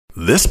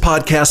This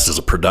podcast is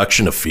a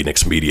production of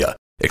Phoenix Media.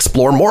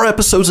 Explore more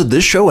episodes of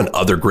this show and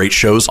other great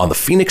shows on the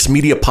Phoenix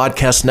Media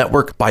Podcast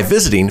Network by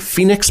visiting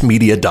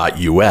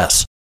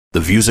phoenixmedia.us. The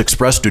views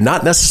expressed do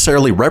not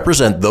necessarily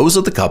represent those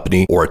of the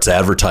company or its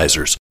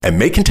advertisers and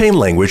may contain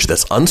language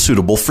that's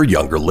unsuitable for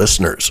younger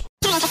listeners.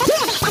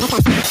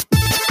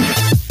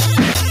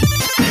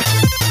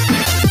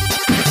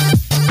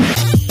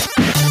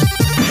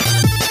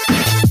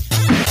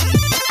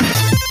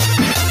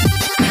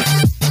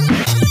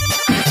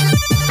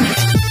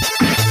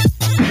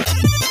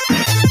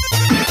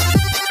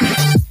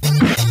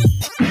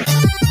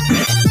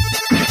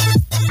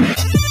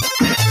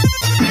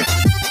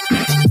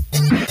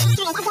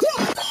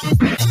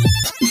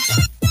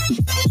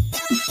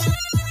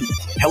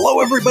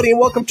 Hello, everybody, and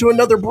welcome to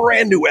another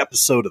brand new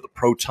episode of the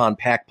Proton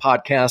Pack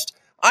Podcast.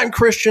 I'm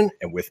Christian,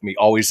 and with me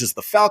always is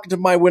the Falcon to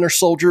my Winter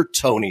Soldier,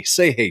 Tony.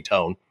 Say hey,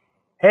 Tone.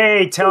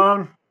 Hey,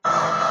 Tone. What's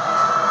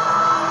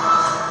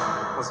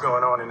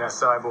going on in that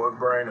cyborg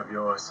brain of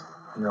yours?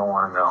 You don't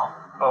want to know.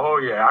 Oh,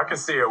 yeah, I can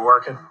see it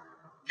working.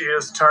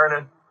 Gears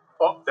turning.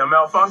 Oh, they're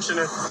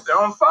malfunctioning. They're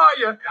on fire.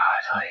 God,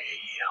 I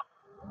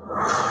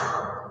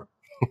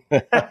hate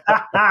you.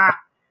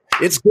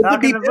 It's good to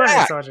be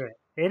back.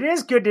 It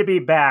is good to be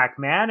back,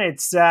 man.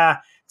 It's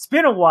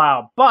been a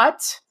while,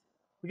 but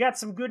we got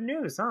some good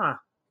news, huh?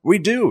 We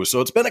do. So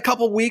it's been a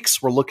couple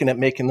weeks. We're looking at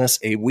making this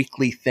a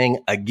weekly thing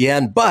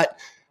again, but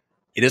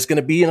it is going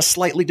to be in a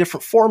slightly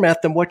different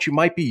format than what you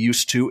might be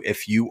used to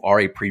if you are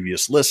a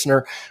previous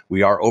listener.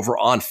 We are over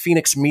on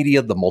Phoenix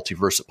Media, the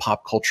multiverse of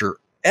pop culture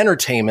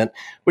entertainment,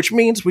 which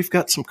means we've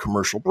got some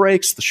commercial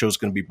breaks. The show's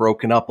going to be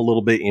broken up a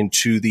little bit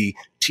into the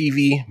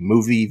TV,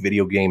 movie,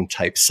 video game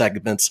type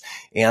segments.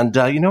 And,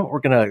 we're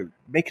going to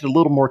make it a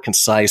little more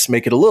concise,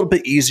 make it a little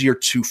bit easier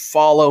to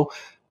follow,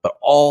 but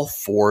all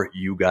for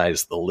you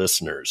guys, the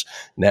listeners.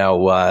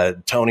 Now,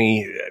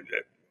 Tony,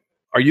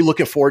 are you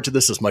looking forward to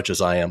this as much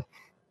as I am?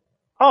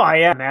 Oh,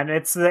 yeah, man.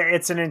 It's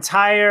an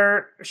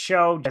entire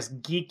show,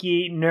 just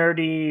geeky,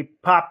 nerdy,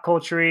 pop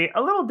culture-y,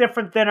 a little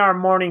different than our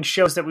morning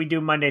shows that we do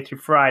Monday through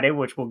Friday,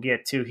 which we'll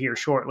get to here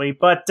shortly.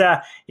 But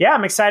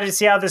I'm excited to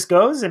see how this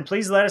goes, and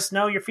please let us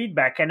know your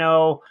feedback. I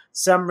know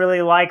some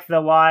really like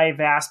the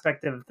live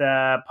aspect of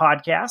the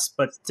podcast,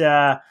 but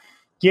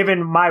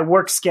given my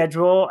work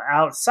schedule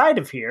outside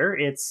of here,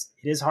 it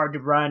is hard to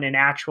run an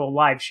actual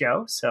live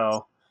show.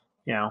 So,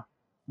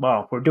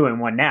 we're doing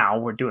one now.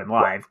 We're doing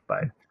live,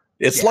 but...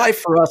 It's live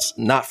for us,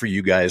 not for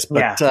you guys.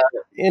 But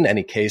in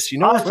any case, I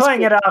was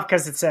playing it off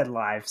because it said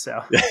live.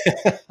 So,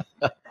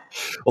 well,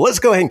 let's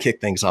go ahead and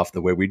kick things off the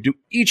way we do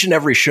each and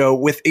every show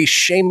with a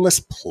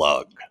shameless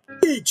plug.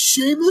 It's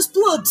shameless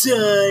plug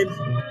time.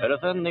 It is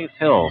in these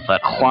hills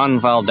that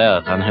Juan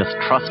Valdez and his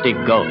trusty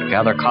goat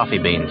gather coffee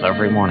beans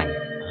every morning.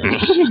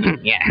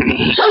 Yeah.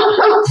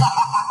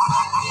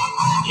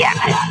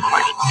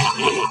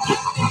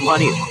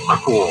 Money is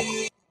cool.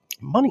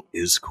 Money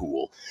is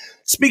cool.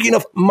 Speaking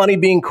of money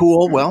being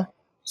cool, well,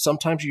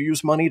 sometimes you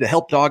use money to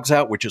help dogs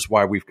out, which is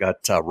why we've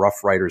got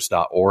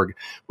roughriders.org,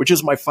 which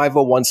is my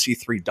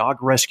 501c3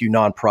 dog rescue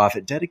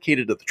nonprofit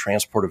dedicated to the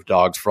transport of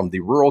dogs from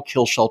the rural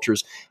kill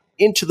shelters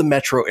into the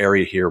metro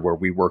area here, where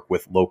we work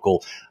with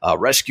local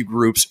rescue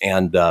groups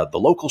and the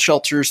local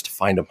shelters to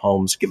find them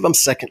homes, give them a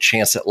second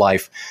chance at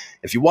life.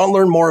 If you want to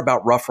learn more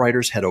about Rough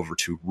Riders, head over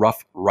to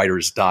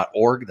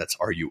roughriders.org. That's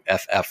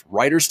RUFF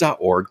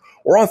Riders.org,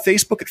 or on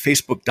Facebook at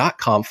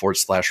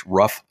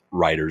facebook.com/Rough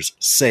Riders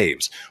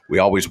Saves. We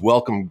always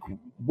welcome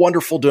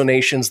wonderful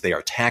donations. They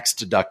are tax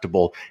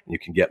deductible, and you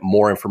can get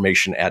more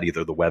information at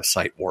either the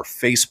website or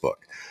Facebook.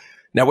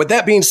 Now, with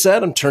that being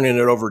said, I'm turning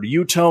it over to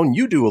you, Tone.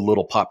 You do a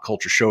little pop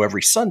culture show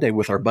every Sunday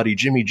with our buddy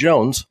Jimmy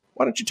Jones.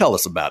 Why don't you tell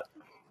us about it?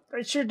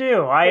 I sure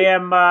do.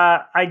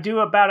 I do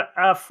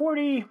about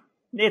 40,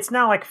 it's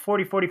now like a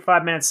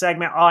 45 minute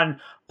segment on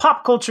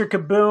Pop Culture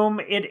Kaboom.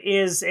 It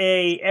is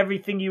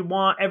everything you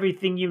want,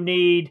 everything you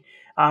need,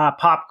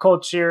 pop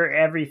culture,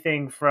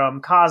 everything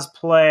from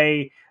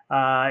cosplay,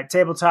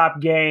 tabletop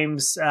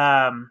games,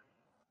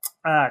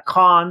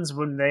 cons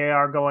when they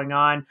are going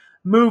on,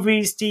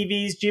 movies,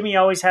 TVs. Jimmy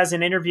always has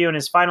an interview in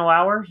his final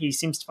hour. He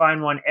seems to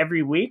find one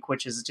every week,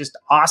 which is just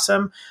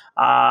awesome.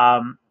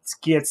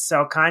 Gets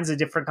all kinds of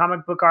different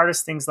comic book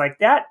artists, things like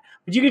that.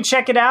 But you can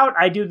check it out.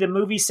 I do the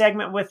movie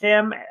segment with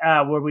him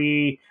where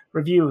we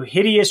review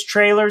hideous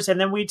trailers, and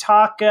then we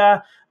talk.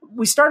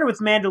 We started with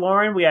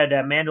Mandalorian. We had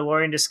a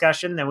Mandalorian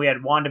discussion. Then we had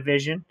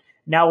WandaVision.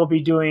 Now we'll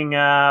be doing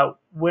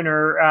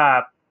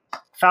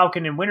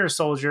Falcon and Winter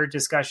Soldier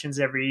discussions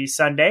every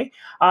Sunday.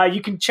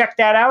 You can check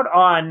that out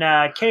on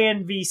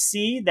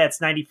KNVC. That's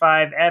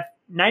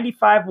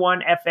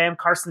 95.1 FM,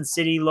 Carson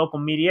City local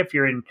media if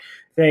you're in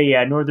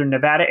the northern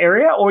Nevada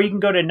area. Or you can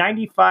go to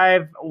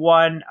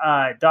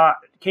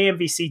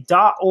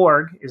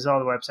 951.knvc.org is all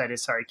the website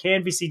is. Sorry,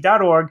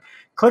 knvc.org.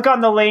 Click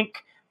on the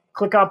link.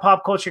 Click on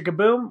Pop Culture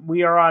Kaboom.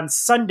 We are on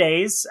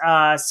Sundays,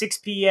 6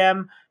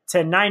 p.m.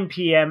 to 9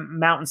 p.m.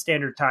 Mountain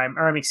Standard Time.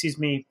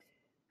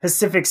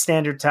 Pacific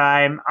Standard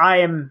Time. I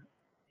am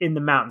in the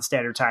Mountain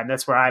Standard Time.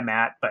 That's where I'm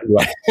at. But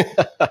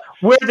Right.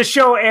 where the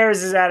show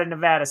airs is out of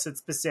Nevada, so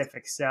it's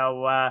Pacific.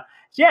 So,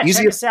 check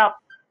us out.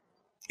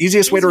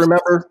 Easiest way to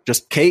remember,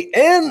 just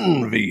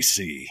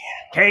KNVC.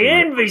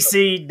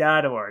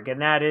 KNVC.org.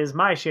 And that is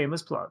my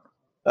shameless plug.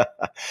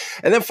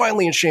 And then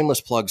finally, in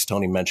shameless plugs,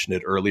 Tony mentioned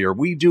it earlier,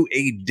 we do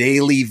a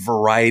daily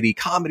variety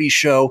comedy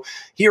show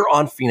here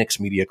on Phoenix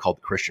Media called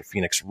the Christian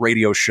Phoenix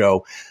Radio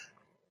Show.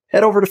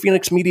 Head over to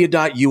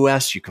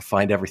phoenixmedia.us. You can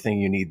find everything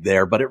you need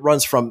there, but it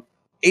runs from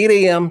 8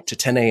 a.m. to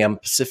 10 a.m.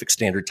 Pacific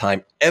Standard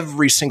Time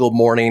every single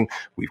morning.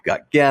 We've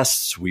got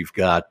guests. We've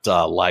got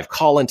live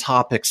call-in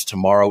topics.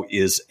 Tomorrow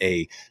is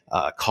a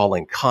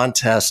call-in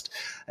contest,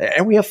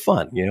 and we have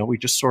fun. You know, we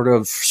just sort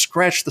of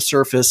scratch the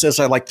surface. As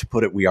I like to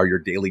put it, we are your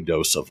daily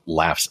dose of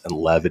laughs and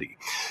levity.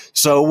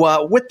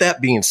 So with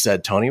that being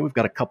said, Tony, we've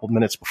got a couple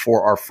minutes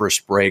before our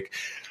first break.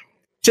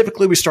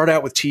 Typically, we start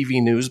out with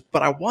TV news,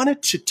 but I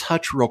wanted to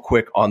touch real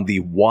quick on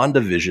the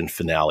WandaVision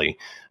finale.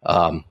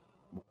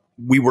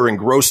 We were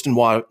engrossed in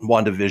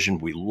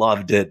WandaVision. We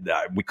loved it.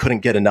 We couldn't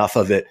get enough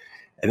of it.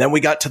 And then we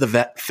got to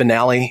the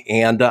finale,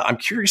 and I'm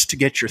curious to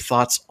get your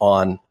thoughts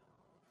on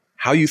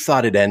how you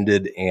thought it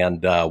ended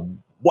and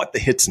what the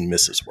hits and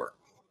misses were.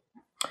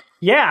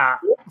 Yeah.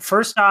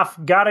 First off,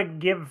 got to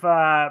give,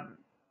 the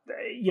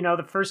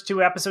first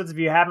two episodes, if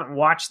you haven't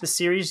watched the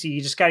series,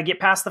 you just got to get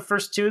past the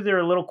first two. They're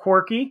a little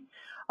quirky.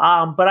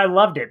 But I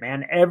loved it,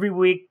 man. Every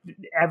week,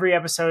 every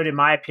episode, in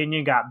my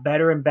opinion, got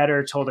better and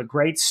better, told a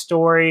great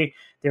story.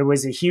 There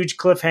was a huge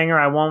cliffhanger.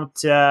 I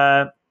won't,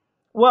 I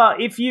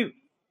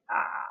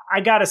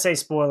got to say,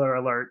 spoiler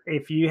alert.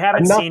 If you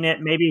haven't seen it,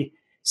 maybe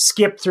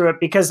skip through it,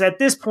 because at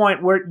this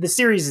point where the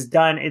series is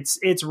done,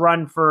 it's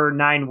run for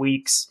 9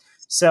 weeks.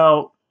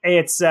 So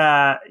it's,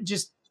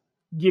 just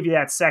give you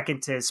that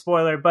second to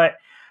spoiler, but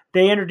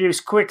they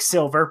introduced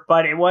Quicksilver,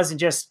 but it wasn't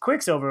just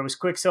Quicksilver. It was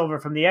Quicksilver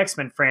from the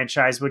X-Men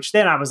franchise, which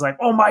then I was like,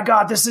 oh my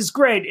God, this is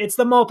great. It's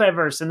the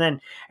multiverse. And then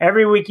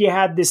every week you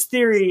had this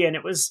theory, and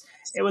it was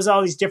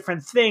all these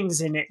different things,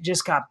 and it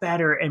just got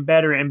better and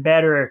better and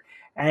better.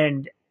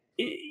 And,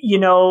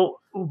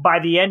 by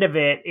the end of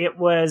it, it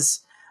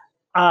was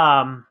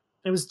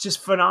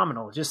just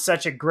phenomenal. Just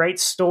such a great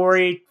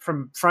story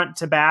from front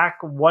to back.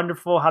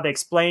 Wonderful how they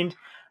explained.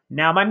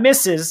 Now my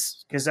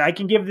misses, because I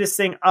can give this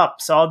thing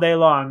ups all day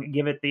long,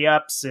 give it the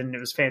ups, and it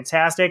was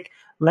fantastic.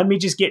 Let me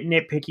just get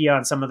nitpicky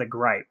on some of the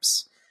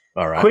gripes.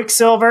 All right.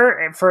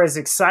 Quicksilver, for as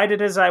excited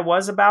as I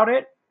was about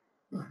it,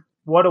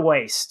 what a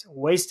waste.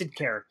 Wasted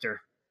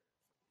character.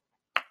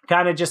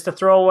 Kind of just a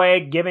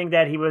throwaway, giving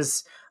that he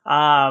was,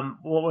 what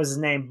was his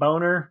name?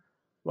 Boner?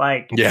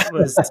 It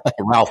was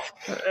Ralph.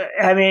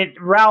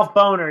 Ralph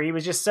Boner. He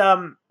was just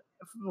some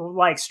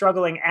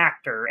struggling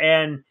actor,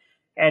 and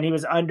he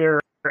was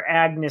under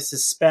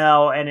Agnes's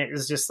spell, and it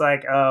was just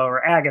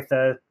or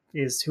Agatha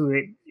is who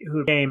it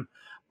came.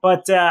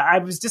 But I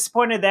was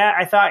disappointed that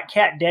I thought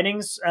Kat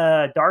Dennings,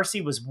 Darcy,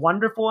 was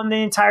wonderful in the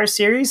entire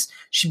series.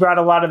 She brought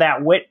a lot of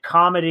that wit,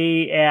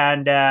 comedy,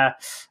 and I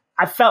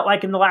felt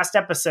like in the last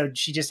episode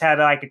she just had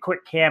a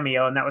quick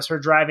cameo, and that was her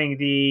driving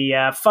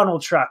the funnel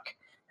truck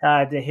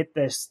to hit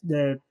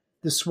the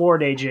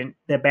Sword Agent,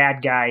 the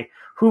bad guy,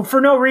 who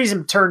for no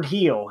reason turned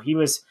heel. He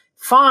was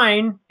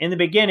fine in the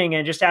beginning,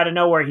 and just out of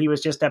nowhere he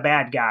was just a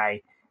bad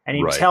guy, and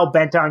he was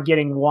hell-bent on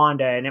getting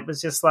Wanda, and it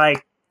was just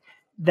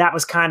that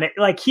was kind of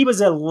he was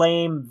a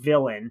lame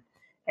villain,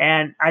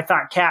 and I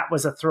thought Kat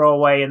was a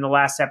throwaway in the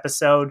last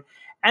episode.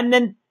 And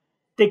then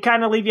they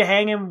kind of leave you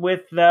hanging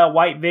with the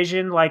White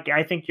Vision.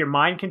 I think your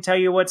mind can tell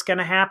you what's going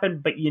to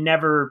happen, but you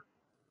never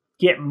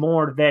get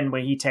more than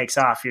when he takes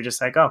off. You're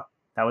just oh,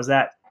 that was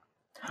that.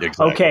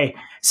 Exactly. Okay,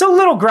 so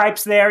little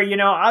gripes there,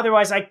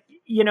 otherwise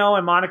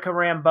and Monica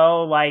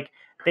Rambeau,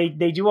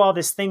 they do all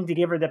this thing to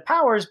give her the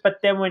powers, but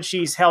then when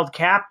she's held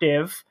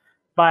captive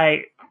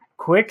by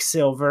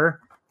Quicksilver,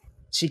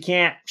 she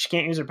can't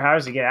use her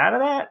powers to get out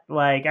of that.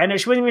 I know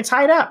she wasn't even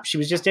tied up. She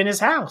was just in his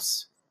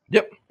house.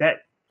 Yep.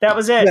 That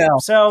was it. Yeah.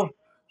 So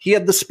he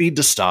had the speed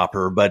to stop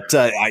her, but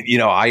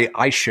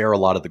I share a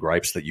lot of the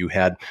gripes that you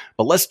had.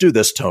 But let's do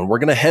this, Tone. We're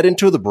going to head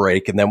into the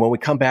break, and then when we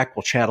come back,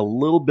 we'll chat a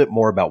little bit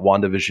more about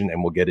WandaVision,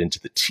 and we'll get into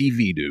the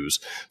TV news.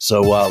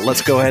 So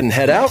let's go ahead and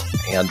head out,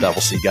 and we'll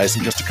see you guys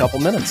in just a couple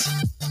minutes.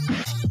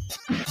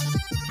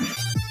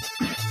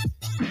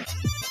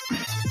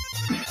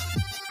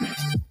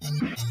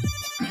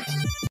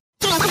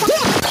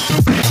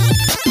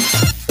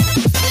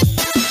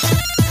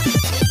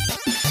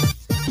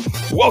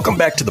 Welcome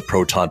back to the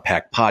Proton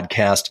Pack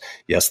podcast.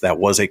 Yes, that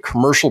was a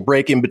commercial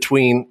break in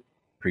between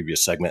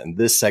previous segment and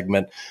this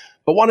segment,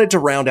 but wanted to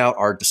round out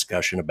our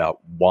discussion about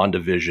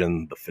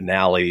WandaVision, the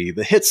finale,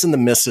 the hits and the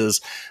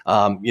misses.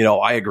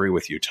 I agree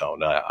with you,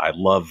 Tone. I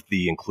love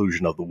the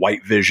inclusion of the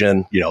White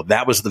Vision.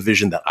 That was the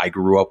Vision that I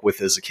grew up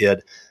with as a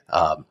kid,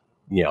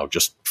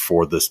 just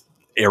for the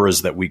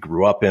eras that we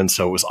grew up in.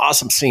 So it was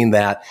awesome seeing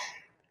that.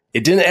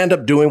 It didn't end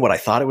up doing what I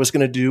thought it was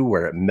going to do,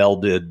 where it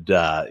melded,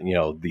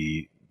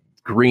 the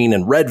green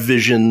and red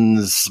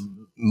Vision's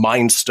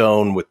Mind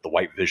Stone with the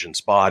White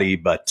Vision's body.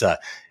 But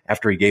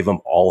after he gave him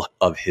all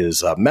of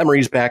his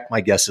memories back.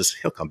 My guess is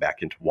he'll come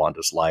back into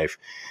Wanda's life.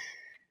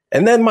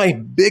 And then my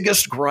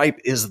biggest gripe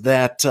is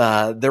that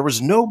there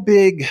was no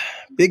big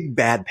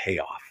bad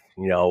payoff.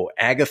 You know,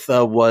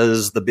 Agatha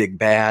was the big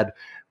bad.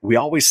 We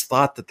always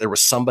thought that there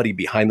was somebody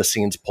behind the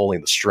scenes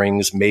pulling the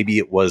strings. Maybe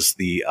it was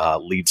the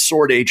lead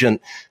sword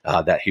agent,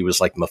 that he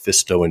was like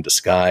Mephisto in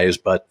disguise,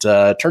 but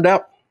turned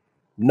out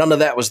none of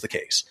that was the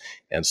case.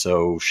 And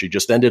so she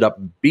just ended up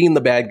being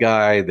the bad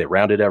guy. They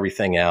rounded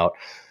everything out.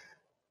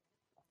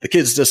 The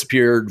kids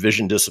disappeared,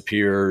 Vision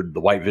disappeared,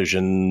 the White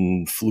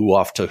Vision flew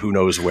off to who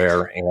knows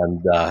where,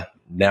 and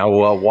now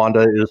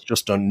Wanda is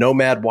just a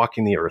nomad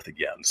walking the earth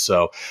again.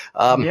 So,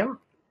 yeah.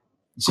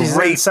 She's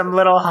in some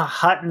little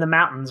hut in the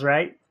mountains,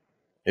 right?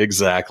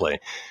 Exactly.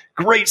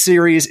 Great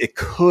series. It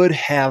could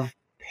have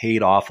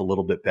paid off a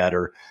little bit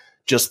better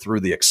just through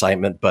the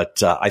excitement,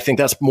 but I think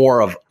that's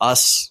more of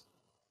us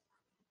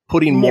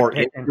putting more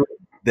into it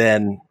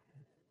than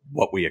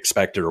what we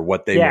expected or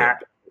what they may have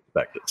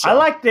expected. So. I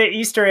like the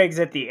Easter eggs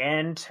at the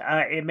end.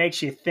 It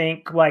makes you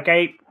think.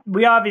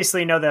 We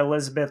obviously know that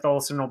Elizabeth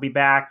Olsen will be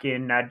back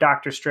in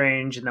Doctor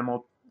Strange in the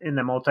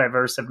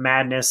Multiverse of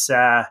Madness,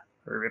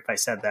 or if I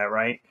said that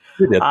right.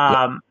 You did.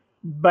 Yeah.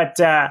 But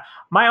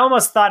my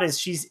almost thought is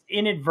she's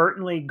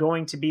inadvertently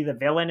going to be the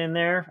villain in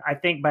there. I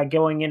think by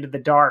going into the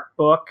dark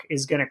book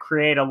is going to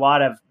create a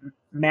lot of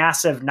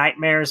massive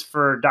nightmares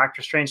for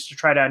Doctor Strange to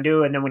try to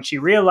undo. And then when she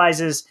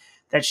realizes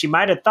that she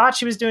might have thought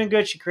she was doing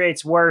good, she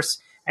creates worse.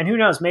 And who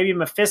knows, maybe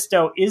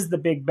Mephisto is the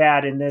big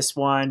bad in this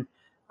one,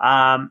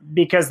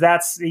 because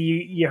that's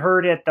you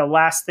heard it. The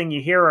last thing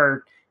you hear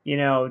are,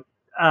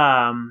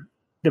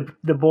 the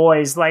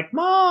boys like,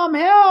 "Mom,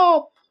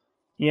 help!"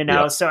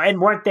 So,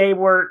 and weren't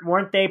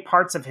they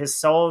parts of his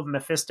soul,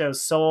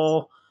 Mephisto's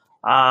soul?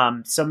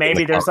 So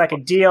maybe there's like a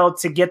deal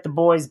to get the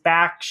boys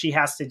back. She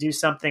has to do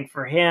something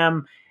for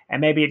him,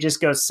 and maybe it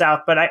just goes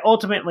south. But I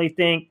ultimately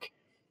think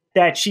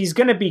that she's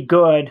going to be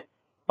good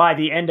by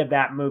the end of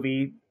that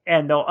movie,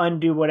 and they'll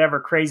undo whatever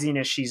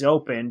craziness she's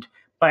opened.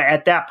 But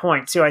at that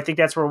point, too, I think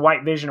that's where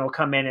White Vision will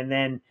come in, and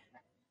then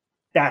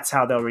that's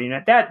how they'll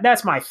reunite.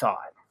 That's my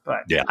thought,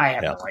 but I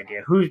have no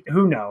idea.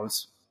 Who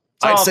knows?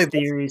 It's all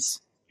theories.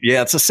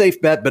 Yeah, it's a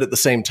safe bet, but at the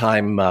same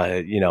time,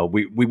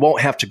 we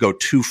won't have to go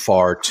too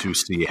far to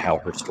see how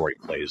her story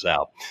plays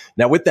out.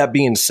 Now, with that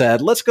being said,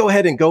 let's go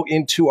ahead and go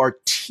into our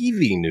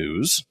TV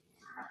news,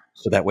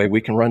 so that way we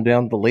can run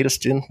down the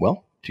latest in,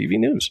 TV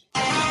news.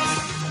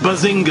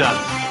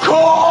 Bazinga!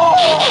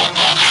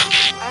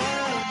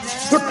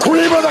 The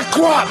cream of the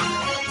crop!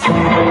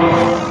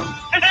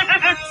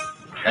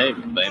 Hey,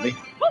 baby.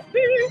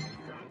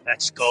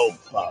 Let's go,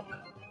 Bob.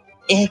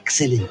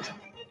 Excellent.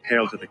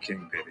 Hail to the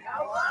king, baby.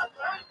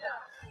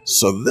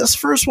 So this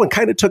first one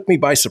kind of took me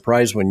by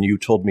surprise when you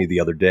told me the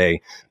other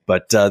day,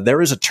 but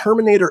there is a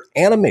Terminator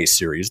anime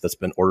series that's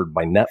been ordered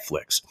by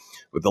Netflix,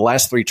 with the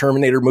last 3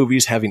 Terminator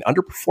movies having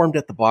underperformed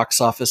at the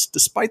box office.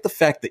 Despite the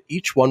fact that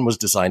each one was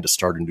designed to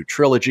start a new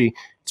trilogy,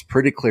 it's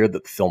pretty clear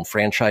that the film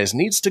franchise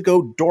needs to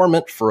go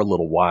dormant for a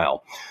little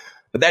while.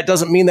 But that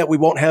doesn't mean that we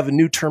won't have a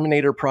new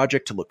Terminator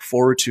project to look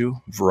forward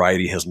to.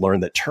 Variety has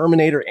learned that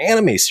Terminator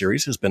anime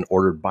series has been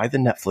ordered by the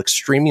Netflix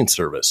streaming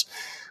service.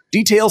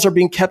 Details are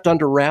being kept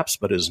under wraps,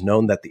 but it is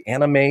known that the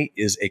anime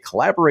is a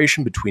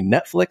collaboration between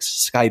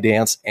Netflix,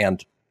 Skydance,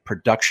 and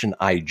Production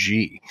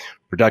IG.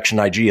 Production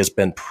IG has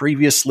been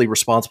previously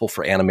responsible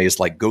for animes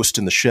like Ghost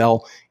in the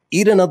Shell,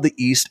 Eden of the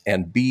East,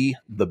 and Be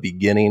the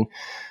Beginning.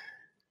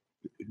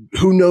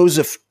 Who knows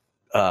if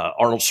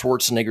Arnold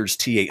Schwarzenegger's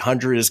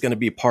T-800 is going to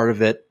be a part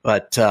of it,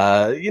 but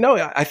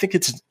I think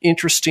it's an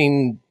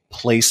interesting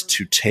place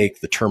to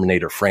take the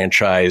Terminator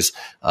franchise.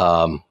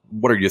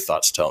 What are your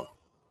thoughts, Tone?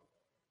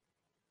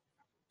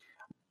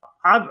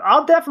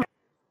 I'll definitely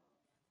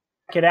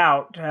check it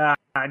out,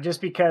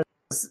 just because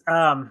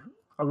I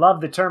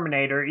love the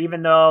Terminator,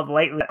 even though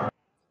lately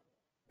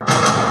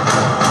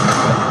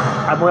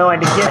I'm willing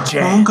to get a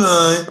chance.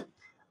 Okay.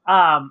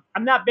 I'm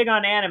not big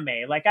on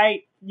anime. Like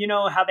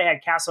how they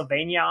had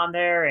Castlevania on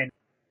there, and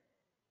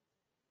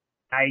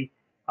I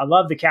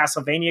love the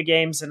Castlevania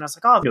games, and I was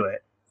like, I'll do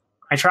it.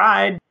 I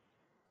tried.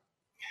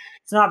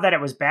 It's not that it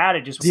was bad;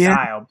 it just was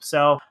styled.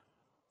 So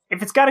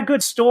if it's got a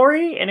good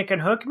story and it can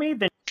hook me,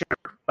 then sure.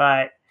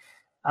 But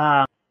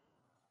I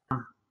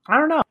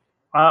don't know.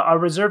 I'll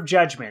reserve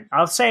judgment.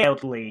 I'll say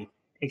mildly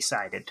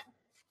excited.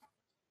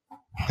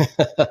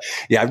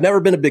 Yeah, I've never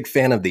been a big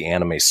fan of the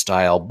anime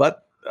style,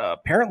 but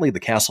apparently the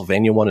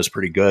Castlevania one is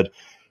pretty good.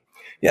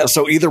 Yeah,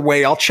 so either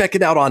way, I'll check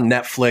it out on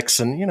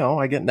Netflix, and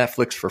I get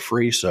Netflix for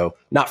free, so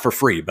not for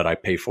free, but I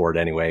pay for it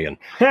anyway, and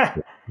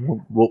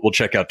we'll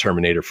check out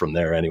Terminator from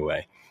there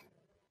anyway.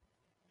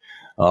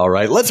 All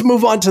right, let's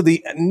move on to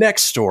the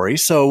next story.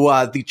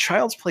 So the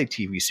Child's Play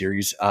TV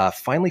series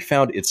finally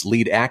found its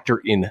lead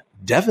actor in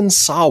Devon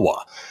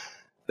Sawa.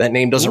 That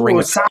name doesn't ring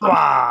a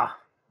Sawa.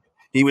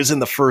 He was in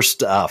the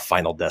first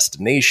Final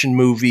Destination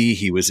movie.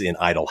 He was in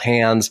Idle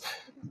Hands.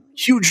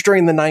 Huge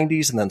during the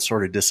 90s and then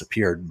sort of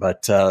disappeared.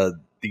 But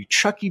the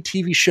Chucky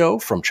TV show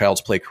from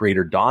Child's Play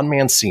creator Don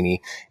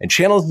Mancini and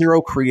Channel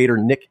Zero creator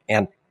Nick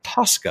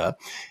Tosca,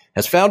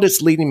 has found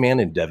its leading man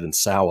in Devon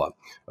Sawa.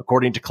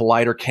 According to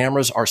Collider,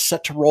 cameras are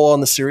set to roll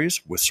on the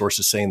series, with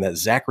sources saying that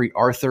Zachary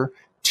Arthur,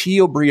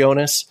 Tio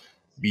Briones,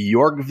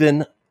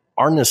 Björgvin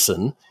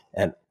Arneson,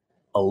 and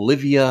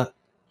Olivia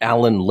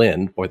Allen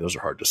Lind, boy, those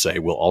are hard to say,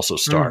 will also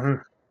star.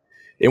 Mm-hmm.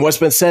 In what's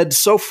been said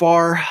so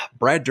far,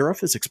 Brad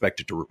Dourif is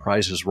expected to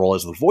reprise his role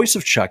as the voice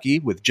of Chucky,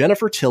 with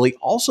Jennifer Tilly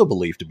also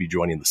believed to be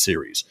joining the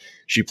series.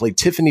 She played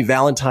Tiffany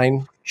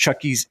Valentine,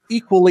 Chucky's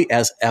equally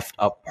as effed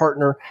up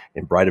partner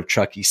in Bride of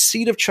Chucky,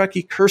 Seed of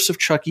Chucky, Curse of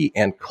Chucky,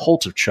 and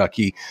Cult of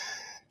Chucky.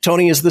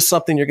 Tony, is this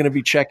something you're going to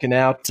be checking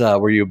out?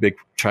 Were you a big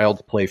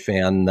Child Play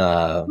fan in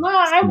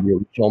the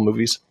original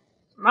movies?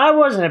 I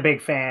wasn't a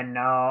big fan,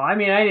 no. I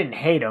mean, I didn't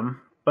hate them,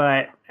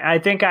 but I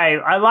think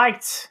I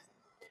liked...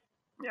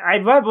 I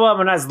read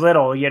when I was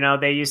little,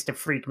 they used to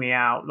freak me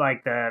out.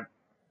 Like the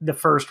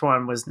first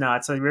one was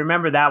nuts. I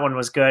remember that one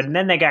was good. And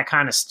then they got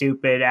kind of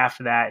stupid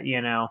after that,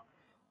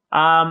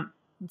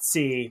 Let's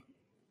see.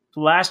 The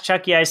last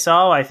Chucky I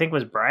saw, I think,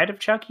 was Bride of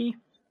Chucky.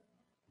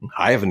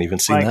 I haven't even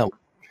seen that one.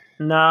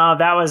 No,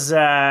 that was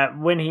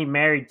when he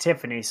married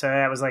Tiffany. So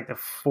that was like the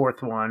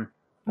fourth one.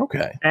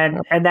 Okay.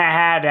 And that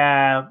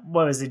had,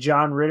 what was it?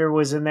 John Ritter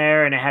was in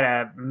there, and it had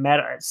a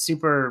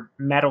super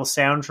metal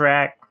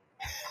soundtrack.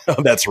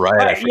 Oh, that's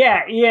right.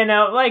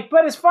 But,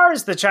 but as far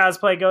as the Child's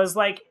Play goes,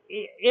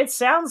 it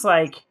sounds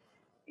like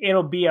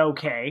it'll be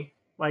okay.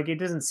 Like, it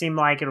doesn't seem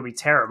like it'll be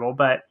terrible,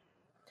 but,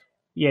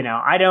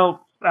 I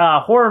don't,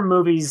 horror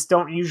movies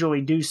don't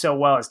usually do so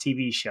well as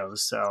TV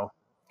shows, so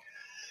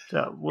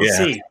we'll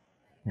see.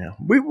 Yeah,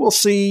 we will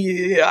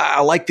see.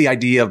 I like the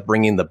idea of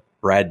bringing the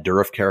Brad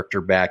Dourif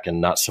character back and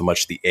not so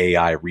much the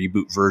AI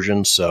reboot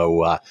version,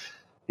 so,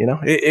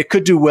 it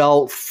could do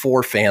well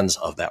for fans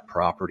of that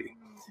property.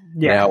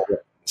 Yeah. Now,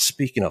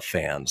 speaking of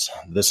fans,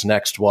 this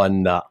next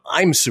one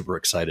I'm super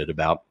excited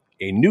about.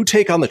 A new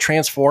take on the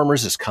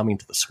Transformers is coming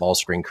to the small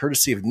screen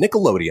courtesy of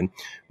Nickelodeon,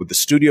 with the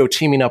studio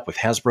teaming up with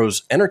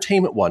Hasbro's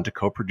Entertainment One to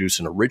co-produce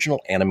an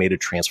original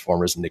animated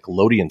Transformers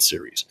Nickelodeon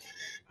series.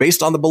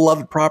 Based on the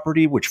beloved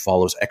property, which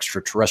follows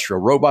extraterrestrial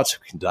robots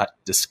who can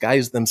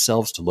disguise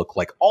themselves to look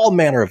like all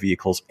manner of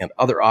vehicles and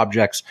other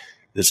objects,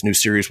 this new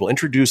series will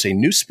introduce a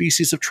new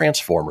species of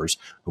Transformers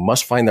who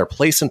must find their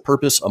place and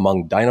purpose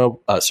among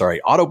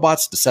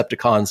Autobots,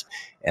 Decepticons,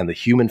 and the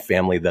human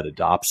family that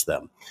adopts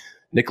them.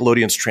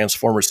 Nickelodeon's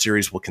Transformers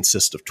series will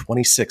consist of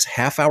 26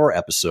 half-hour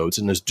episodes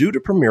and is due to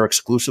premiere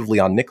exclusively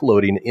on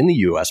Nickelodeon in the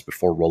U.S.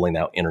 before rolling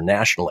out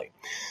internationally.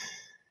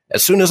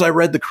 As soon as I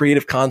read the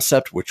creative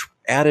concept, which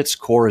at its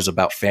core is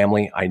about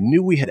family, I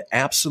knew we had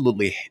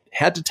absolutely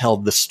had to tell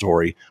this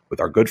story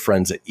with our good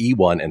friends at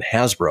E1 and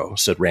Hasbro,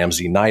 said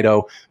Ramsey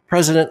Naito,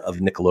 president of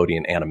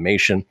Nickelodeon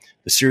Animation.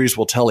 The series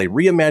will tell a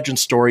reimagined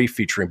story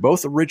featuring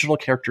both original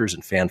characters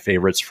and fan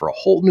favorites for a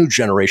whole new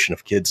generation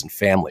of kids and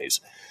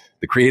families.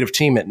 The creative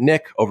team at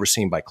Nick,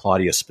 overseen by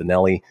Claudia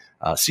Spinelli,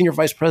 Senior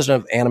Vice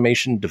President of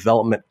Animation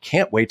Development,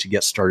 can't wait to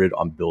get started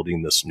on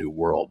building this new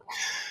world.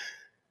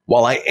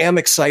 While I am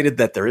excited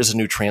that there is a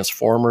new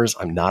Transformers,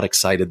 I'm not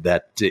excited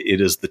that it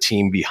is the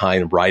team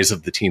behind Rise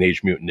of the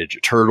Teenage Mutant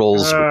Ninja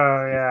Turtles.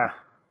 Oh, yeah.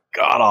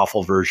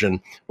 God-awful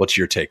version. What's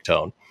your take,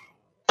 Tone?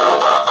 Again,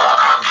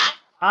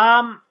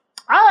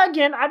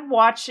 I'd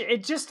watch.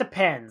 It just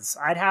depends.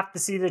 I'd have to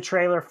see the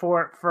trailer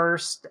for it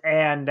first,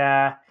 and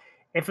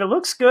if it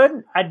looks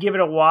good, I'd give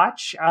it a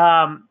watch.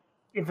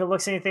 If it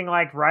looks anything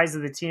like Rise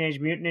of the Teenage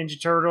Mutant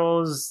Ninja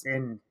Turtles,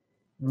 and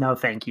no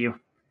thank you.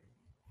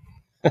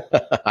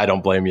 I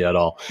don't blame you at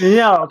all.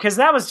 No, because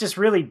that was just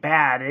really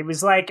bad. It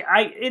was like,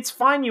 it's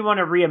fine you want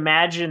to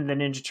reimagine the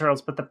Ninja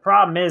Turtles, but the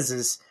problem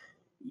is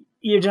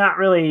you're not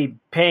really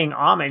paying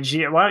homage.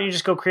 Why don't you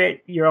just go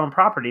create your own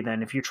property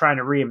then? If you're trying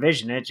to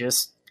re-envision it,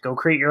 just go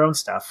create your own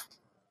stuff.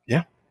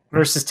 Yeah.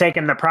 Versus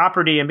taking the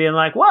property and being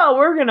like, well,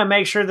 we're going to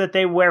make sure that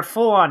they wear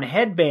full-on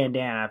head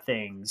bandana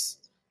things.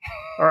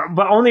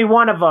 But only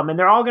one of them, and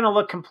they're all going to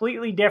look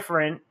completely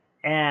different,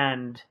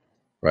 and...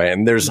 Right,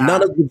 and there's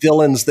none of the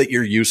villains that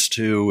you're used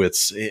to.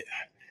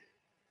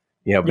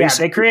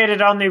 They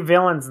created all new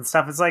villains and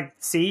stuff. It's like,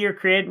 see, you're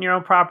creating your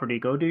own property.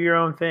 Go do your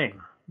own thing.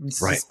 It's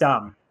just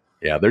dumb.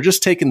 Yeah, they're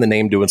just taking the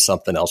name, doing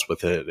something else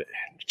with it. It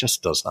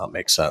just does not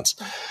make sense.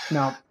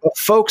 No. But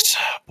folks,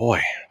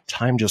 boy,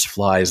 time just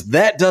flies.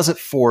 That does it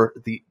for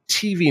the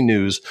TV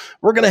news.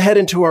 We're going to head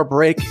into our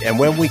break, and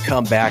when we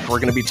come back, we're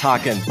going to be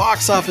talking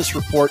box office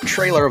report,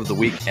 trailer of the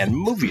week, and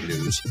movie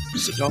news.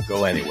 So don't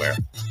go anywhere.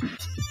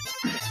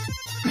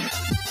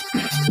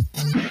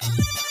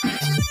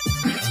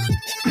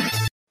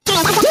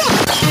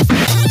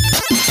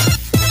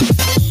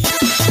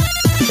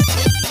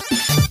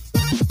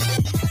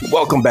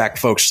 Welcome back,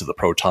 folks, to the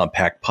Proton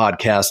Pack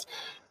podcast.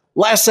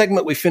 Last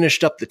segment, we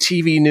finished up the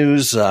TV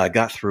news,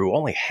 got through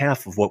only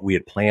half of what we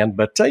had planned,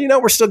 but,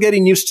 we're still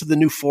getting used to the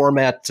new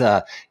format,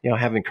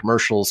 having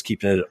commercials,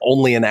 keeping it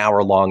only an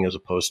hour long as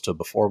opposed to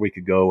before we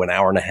could go an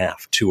hour and a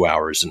half, 2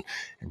 hours, and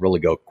really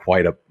go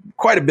quite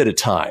a bit of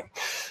time.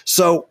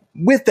 So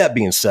with that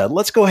being said,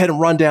 let's go ahead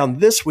and run down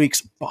this week's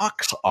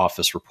box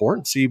office report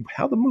and see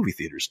how the movie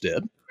theaters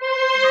did.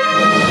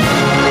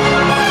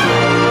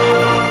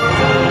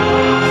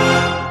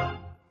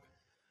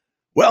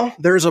 Well,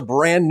 there's a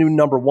brand new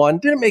number one.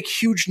 Didn't make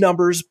huge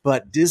numbers,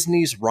 but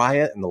Disney's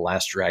Raya and the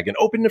Last Dragon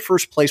opened in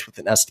first place with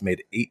an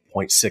estimated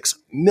 $8.6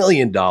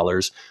 million.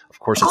 Of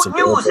course, it's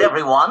available. Good news,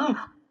 everyone.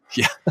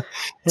 Yeah.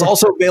 It's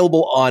also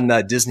available on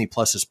Disney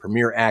Plus's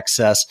Premier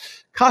Access.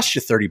 Costs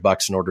you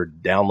 $30 in order to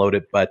download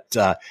it, but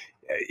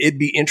it'd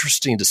be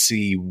interesting to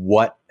see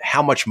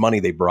how much money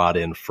they brought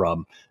in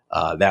from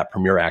that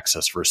Premier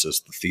Access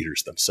versus the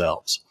theaters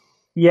themselves.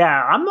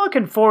 Yeah, I'm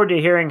looking forward to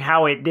hearing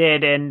how it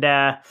did. And,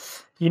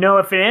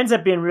 if it ends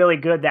up being really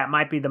good, that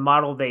might be the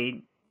model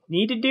they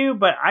need to do.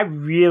 But I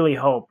really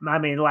hope. I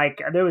mean, like,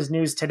 there was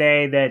news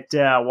today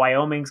that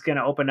Wyoming's going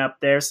to open up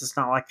there. So it's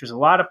not like there's a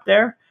lot up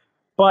there.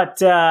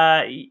 But,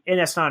 and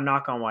that's not a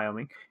knock on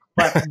Wyoming.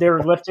 But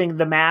they're lifting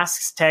the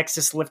masks.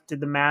 Texas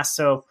lifted the masks.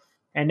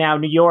 And now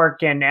New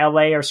York and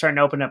LA are starting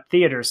to open up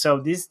theaters.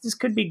 So this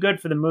could be good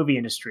for the movie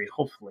industry,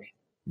 hopefully.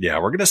 Yeah,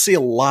 we're going to see a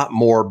lot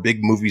more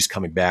big movies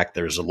coming back.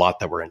 There's a lot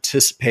that we're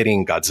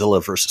anticipating.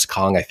 Godzilla versus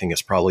Kong, I think,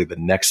 is probably the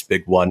next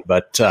big one.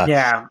 But,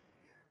 yeah,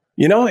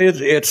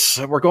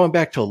 we're going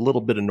back to a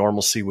little bit of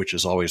normalcy, which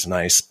is always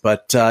nice.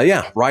 But,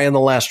 Raya and the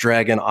Last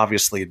Dragon,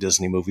 obviously a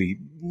Disney movie.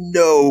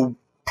 No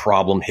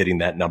problem hitting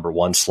that number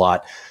one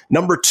slot.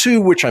 Number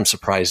two, which I'm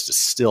surprised is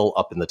still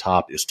up in the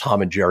top, is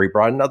Tom and Jerry.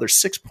 Brought another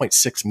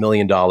 $6.6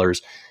 million.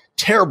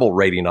 Terrible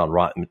rating on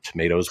Rotten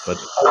Tomatoes, but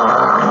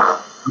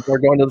people are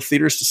going to the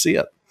theaters to see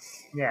it.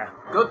 Yeah,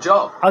 good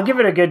job. I'll give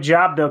it a good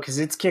job though, because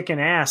it's kicking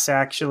ass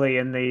actually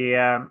in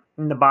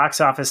the box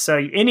office.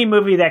 So any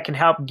movie that can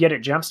help get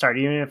it jumpstarted,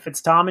 even if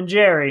it's Tom and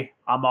Jerry,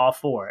 I'm all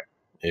for it.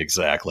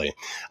 Exactly.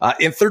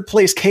 In third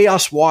place,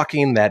 Chaos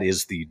Walking. That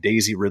is the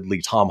Daisy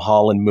Ridley, Tom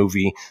Holland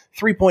movie.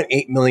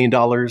 $3.8 million.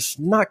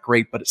 Not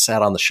great, but it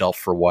sat on the shelf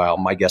for a while.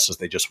 My guess is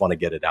they just want to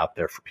get it out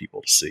there for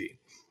people to see.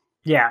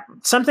 Yeah,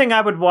 something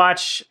I would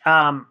watch.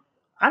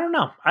 I don't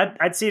know.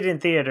 I'd see it in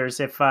theaters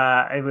if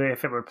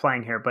it were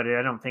playing here, but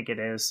I don't think it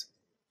is.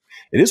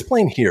 It is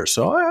playing here,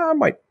 so I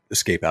might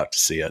escape out to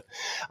see it.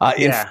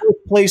 In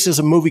fourth place is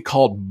a movie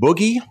called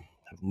Boogie. I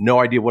have no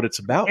idea what it's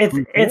about.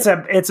 It's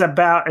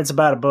about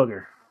a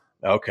booger.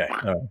 Okay.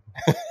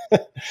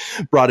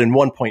 Brought in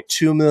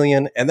 $1.2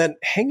 million. And then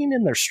hanging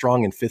in there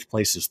strong in fifth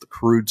place is The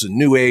Croods, A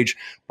New Age,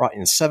 brought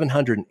in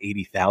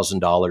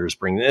 $780,000,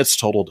 bringing its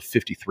total to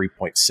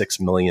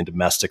 $53.6 million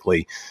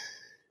domestically.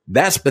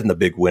 That's been the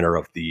big winner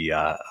of the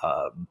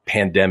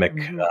pandemic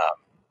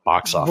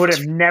box office. Would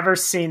have never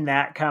seen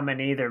that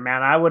coming either,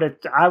 man. I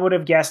would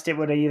have guessed it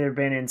would have either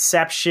been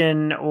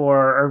Inception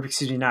or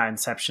excuse me, not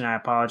Inception. I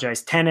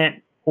apologize.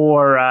 Tenet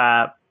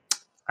or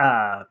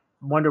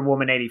Wonder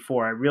Woman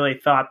 84. I really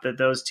thought that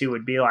those two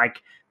would be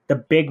like the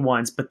big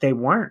ones, but they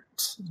weren't.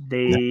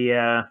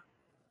 I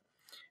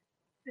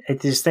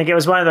just think it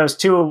was one of those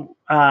two.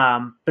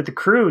 But The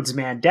Croods,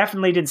 man,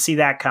 definitely didn't see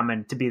that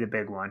coming to be the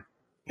big one.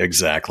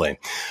 Exactly.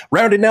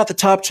 Rounding out the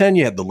top 10,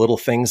 you had The Little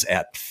Things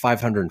at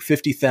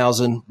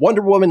 $550,000,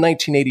 Wonder Woman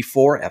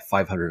 1984 at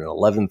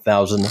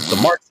 $511,000,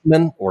 The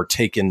Marksman or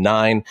Taken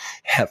 9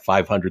 at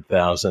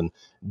 $500,000,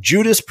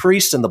 Judas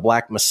Priest and the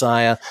Black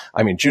Messiah.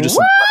 Judas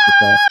and the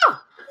Black Messiah,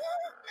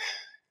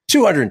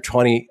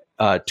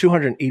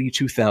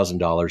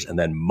 $282,000, and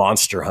then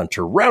Monster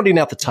Hunter rounding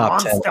out the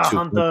top 10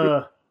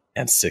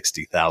 and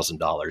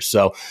 $60,000.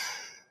 So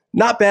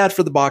not bad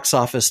for the box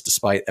office,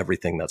 despite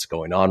everything that's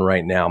going on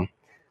right now.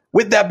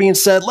 With that being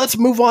said, let's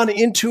move on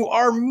into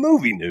our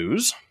movie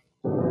news.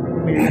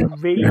 Are you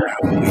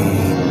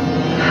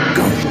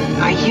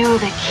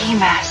the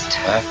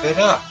Keymaster? Laugh it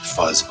up,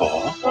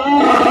 fuzzball.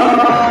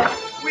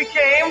 We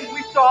came,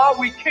 we saw,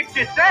 we kicked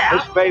its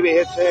ass. This baby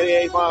hits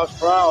 88 miles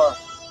per hour.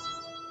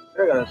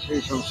 You're going to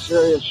see some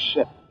serious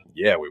shit.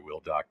 Yeah, we will,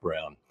 Doc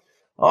Brown.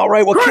 All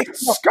right, well, Great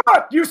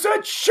Scott, you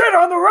said shit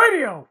on the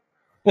radio.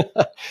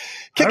 I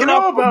don't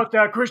know about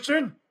that,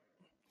 Christian.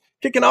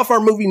 Kicking off our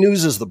movie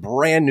news is the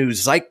brand new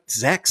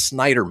Zack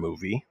Snyder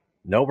movie.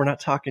 No, we're not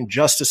talking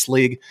Justice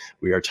League.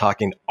 We are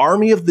talking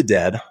Army of the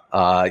Dead.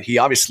 He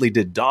obviously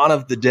did Dawn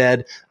of the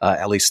Dead,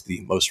 at least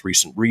the most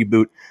recent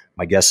reboot.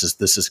 My guess is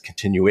this is a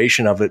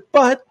continuation of it.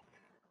 But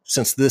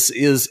since this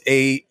is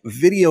a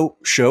video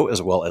show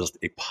as well as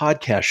a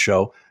podcast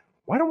show,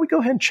 why don't we go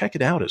ahead and check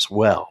it out as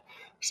well?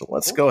 So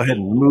let's go ahead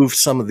and move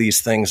some of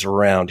these things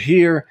around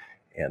here,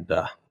 and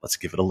let's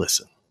give it a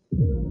listen.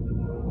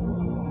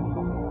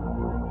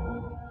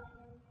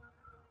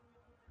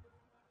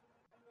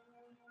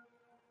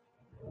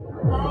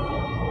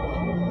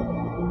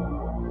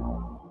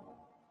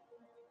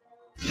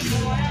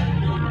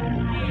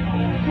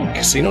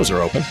 Casinos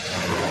are open.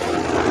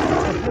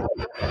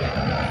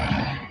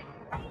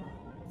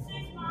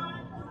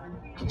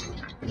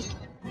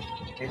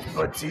 It's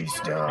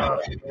Batista.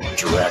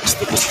 Drax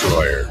the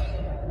Destroyer.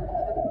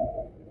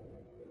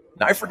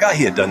 Now, I forgot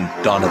he had done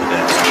Dawn of the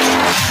Dead.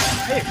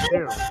 Hey,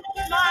 too.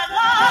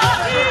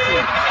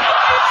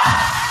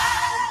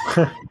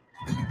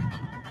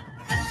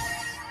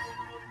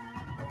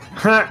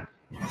 Huh.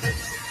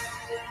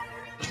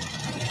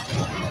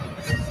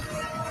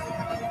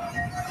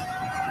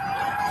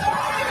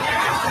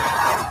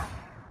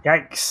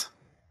 Yikes.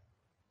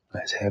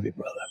 That's heavy,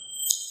 brother.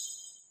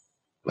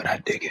 but I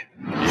dig it.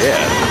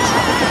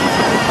 Yeah.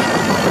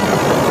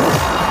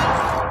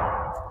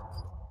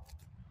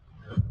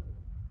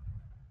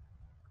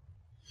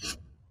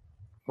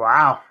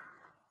 Wow.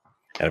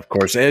 And of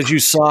course, as you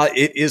saw,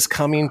 it is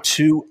coming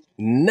to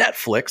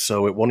Netflix,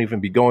 so it won't even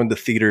be going to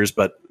theaters.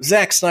 But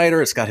Zack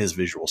Snyder, it's got his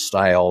visual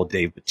style.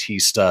 Dave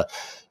Bautista,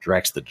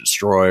 Drax the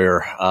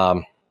Destroyer.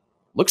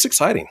 Looks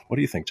exciting. What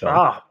do you think,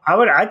 Tom?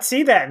 Oh, I'd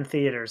see that in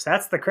theaters.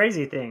 That's the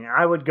crazy thing.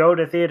 I would go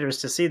to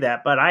theaters to see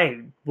that, but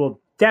I will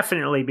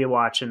definitely be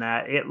watching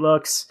that. It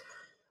looks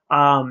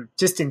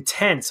just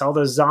intense. All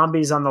those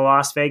zombies on the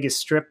Las Vegas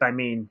Strip. I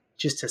mean,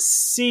 just a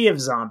sea of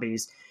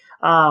zombies.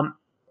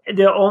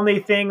 The only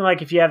thing,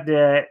 like, if you have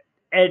to,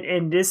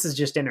 and this is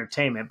just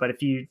entertainment, but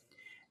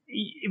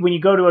when you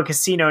go to a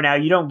casino now,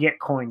 you don't get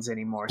coins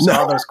anymore. So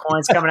all those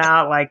coins coming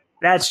out, like,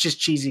 that's just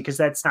cheesy because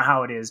that's not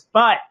how it is.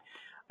 But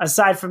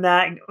aside from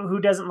that, who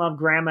doesn't love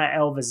Grandma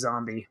Elvis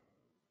Zombie?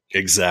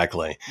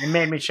 Exactly. It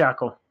made me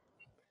chuckle.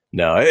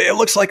 No, it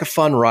looks like a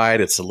fun ride.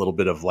 It's a little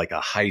bit of like a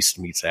heist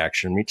meets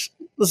action meets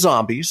the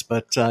zombies,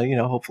 but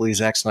hopefully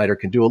Zack Snyder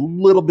can do a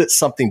little bit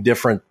something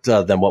different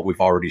than what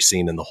we've already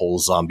seen in the whole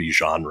zombie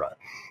genre.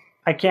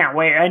 I can't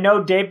wait. I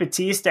know Dave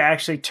Bautista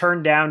actually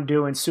turned down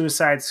doing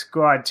Suicide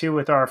Squad 2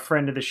 with our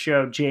friend of the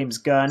show, James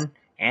Gunn.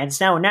 And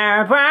so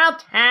now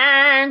about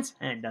hands.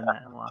 I haven't done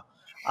that in a while.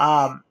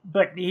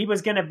 But he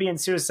was going to be in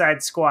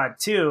Suicide Squad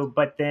 2,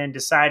 but then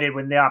decided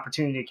when the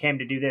opportunity came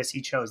to do this,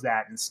 he chose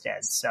that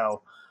instead.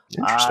 So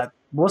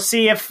we'll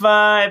see if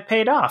it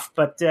paid off.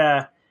 But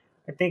I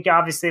think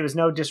obviously it was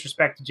no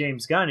disrespect to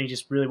James Gunn. He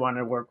just really wanted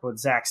to work with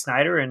Zack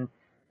Snyder. And,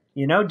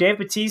 Dave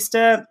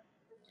Bautista,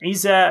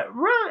 he's a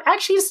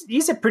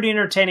pretty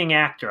entertaining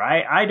actor.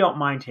 I don't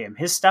mind him.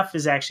 His stuff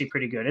is actually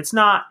pretty good. It's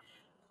not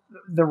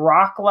The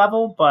Rock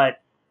level,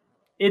 but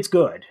it's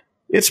good.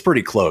 It's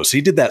pretty close.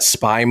 He did that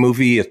spy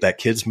movie, that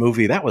kids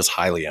movie. That was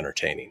highly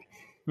entertaining.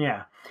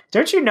 Yeah.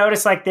 Don't you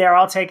notice, like, they're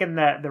all taking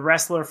the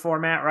wrestler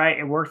format, right?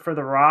 It worked for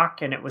The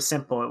Rock, and it was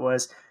simple. It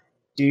was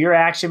do your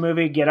action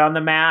movie, get on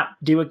the map,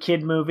 do a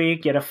kid movie,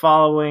 get a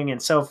following,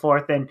 and so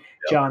forth. And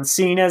John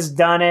Cena's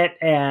done it,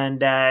 and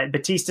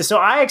Batista. So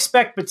I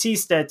expect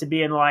Batista to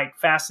be in, like,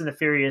 Fast and the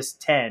Furious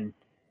 10.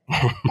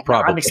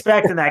 Probably. I'm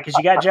expecting that because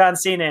you got John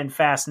Cena in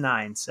Fast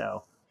 9,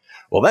 so...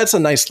 Well, that's a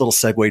nice little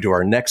segue to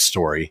our next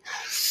story.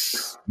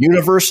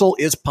 Universal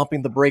is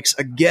pumping the brakes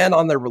again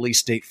on their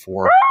release date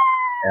for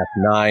Fast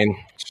 9.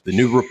 The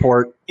new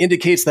report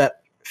indicates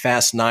that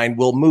Fast 9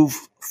 will move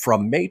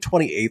from May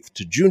 28th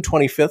to June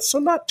 25th, so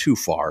not too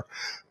far.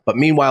 But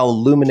meanwhile,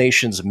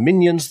 Illumination's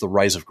Minions, The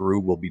Rise of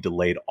Gru, will be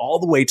delayed all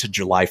the way to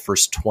July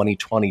 1st,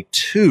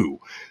 2022,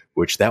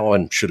 which that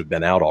one should have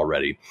been out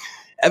already.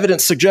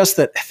 Evidence suggests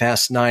that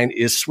Fast 9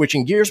 is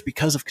switching gears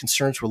because of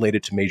concerns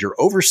related to major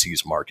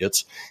overseas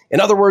markets. In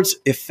other words,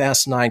 if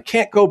Fast 9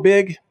 can't go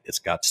big, it's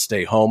got to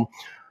stay home.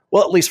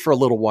 Well, at least for a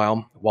little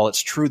while. While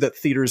it's true that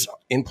theaters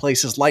in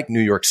places like New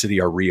York City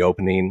are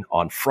reopening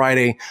on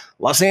Friday,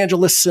 Los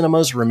Angeles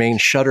cinemas remain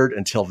shuttered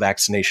until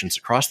vaccinations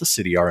across the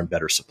city are in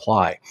better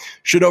supply.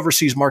 Should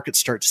overseas markets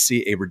start to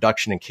see a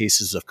reduction in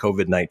cases of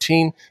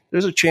COVID-19,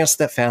 there's a chance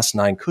that Fast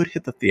 9 could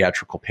hit the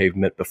theatrical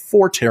pavement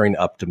before tearing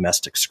up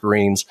domestic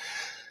screens.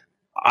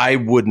 I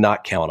would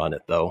not count on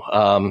it, though.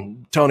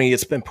 Tony,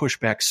 it's been pushed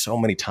back so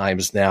many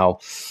times now.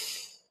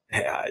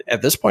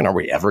 At this point, are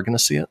we ever going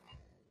to see it?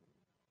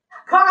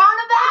 Coronavirus!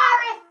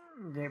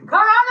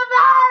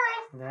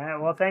 Yeah,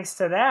 well, thanks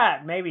to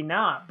that, maybe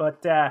not.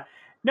 But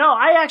no,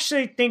 I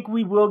actually think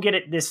we will get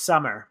it this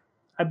summer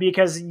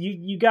because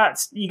you got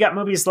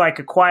movies like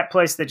A Quiet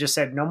Place that just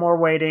said no more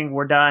waiting,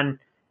 we're done,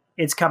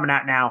 it's coming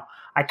out now.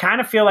 I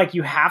kind of feel like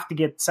you have to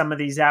get some of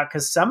these out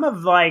because some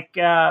of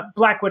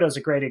Black Widow's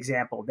a great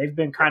example. They've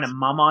been kind of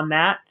mum on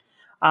that.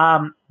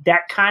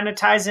 That kind of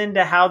ties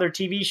into how their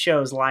TV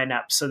shows line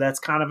up. So that's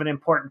kind of an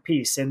important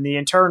piece. And the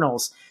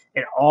internals,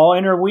 it all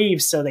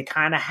interweaves. So they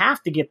kind of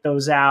have to get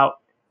those out,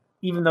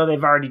 even though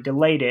they've already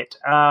delayed it.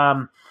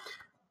 I'm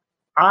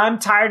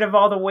tired of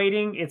all the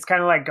waiting. It's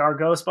kind of like our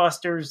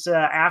Ghostbusters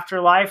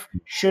Afterlife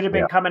should have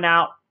been coming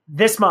out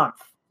this month.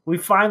 We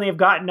finally have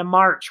gotten to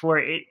March where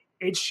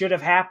it should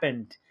have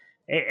happened.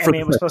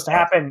 It was supposed to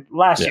happen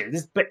last year,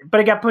 but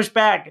it got pushed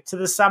back to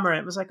the summer.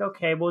 It was like,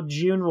 okay, well,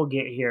 June will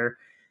get here.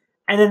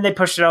 And then they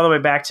pushed it all the way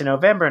back to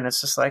November. And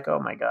it's just like, oh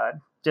my God,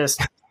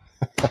 just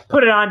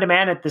put it on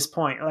demand at this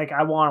point. Like,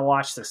 I want to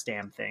watch this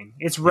damn thing.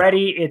 It's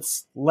ready.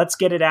 Let's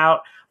get it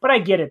out. But I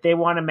get it. They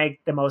want to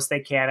make the most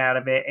they can out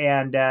of it.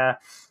 And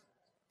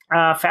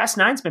Fast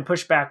 9's been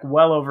pushed back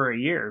well over a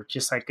year,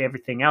 just like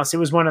everything else. It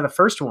was one of the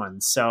first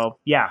ones. So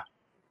yeah.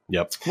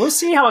 Yep. We'll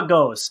see how it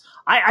goes.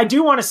 I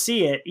do want to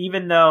see it,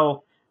 even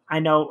though I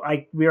know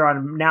we're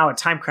on now a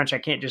time crunch. I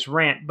can't just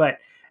rant, but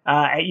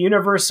at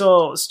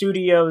Universal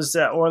Studios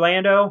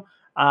Orlando,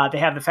 they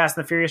have the Fast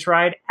and the Furious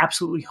ride.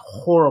 Absolutely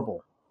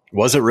horrible.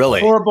 Was it really?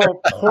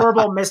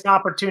 Horrible missed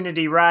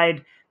opportunity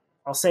ride.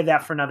 I'll save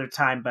that for another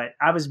time, but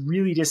I was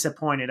really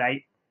disappointed.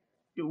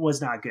 It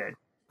was not good.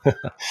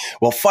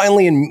 Well,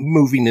 finally in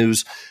movie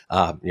news,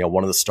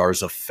 one of the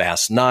stars of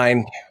Fast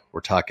 9,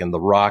 we're talking The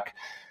Rock,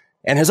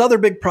 And his other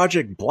big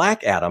project,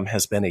 Black Adam,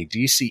 has been a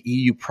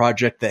DCEU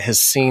project that has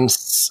seen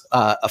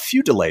a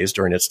few delays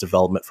during its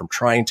development, from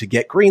trying to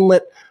get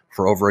greenlit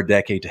for over a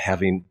decade to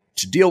having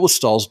to deal with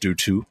stalls due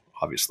to,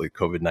 obviously,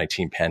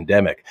 COVID-19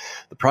 pandemic.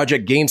 The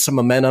project gained some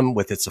momentum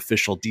with its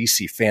official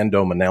DC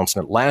Fandom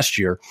announcement last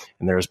year,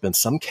 and there has been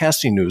some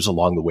casting news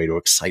along the way to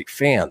excite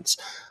fans.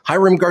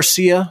 Hiram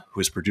Garcia, who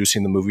is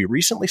producing the movie,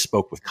 recently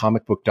spoke with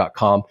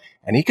comicbook.com,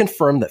 and he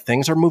confirmed that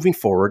things are moving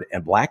forward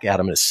and Black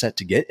Adam is set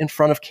to get in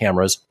front of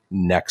cameras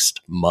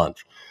next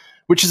month,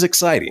 which is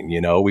exciting. You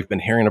know, we've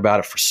been hearing about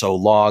it for so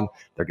long.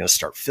 They're going to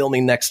start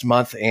filming next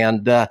month,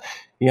 and that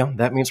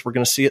means we're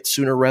going to see it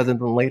sooner rather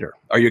than later.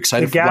 Are you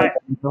excited for Black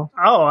Adam?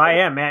 Oh, I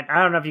am, man.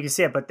 I don't know if you can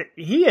see it, but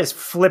he is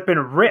flipping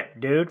ripped,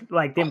 dude.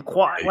 Like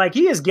like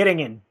he is getting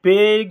in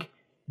big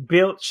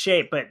built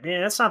shape, but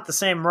that's not the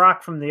same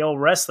Rock from the old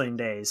wrestling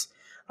days.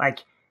 Like,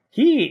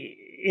 he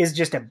is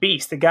just a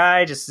beast. The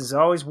guy just is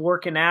always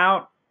working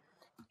out.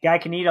 Guy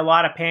can eat a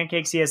lot of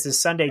pancakes. He has his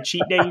Sunday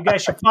cheat day. You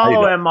guys should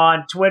follow him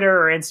on Twitter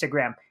or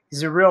Instagram.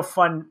 He's a real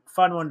fun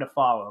one to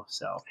follow.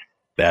 So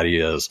that he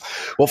is.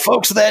 Well,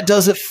 folks, that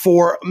does it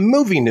for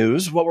movie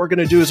news. What we're going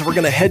to do is we're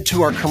going to head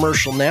to our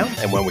commercial now.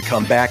 And when we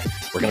come back,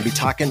 we're going to be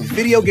talking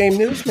video game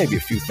news, maybe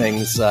a few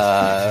things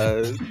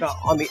on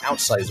the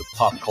outsides of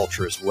pop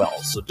culture as well.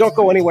 So don't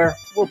go anywhere.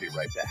 We'll be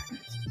right back.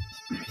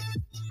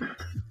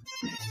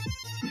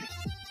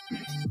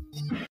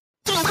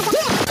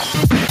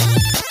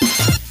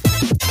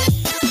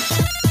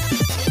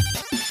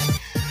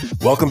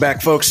 Welcome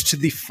back, folks, to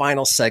the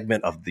final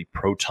segment of the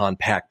Proton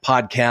Pack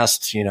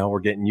podcast. You know, we're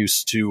getting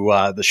used to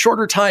the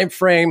shorter time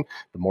frame,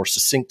 the more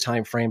succinct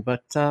time frame,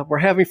 but we're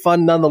having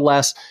fun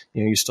nonetheless.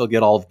 You know, you still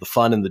get all of the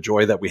fun and the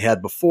joy that we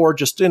had before,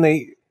 just in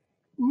a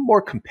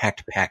more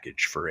compact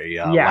package, for a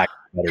lack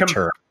of better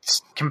term.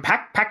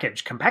 Compact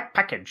package.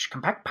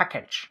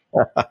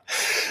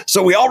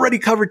 So we already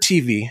covered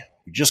TV.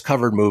 We just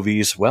covered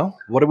movies. Well,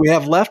 what do we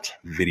have left?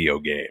 Video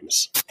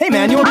games. Hey,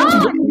 man, you want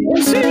to...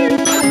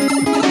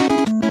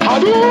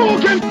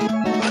 Hadouken!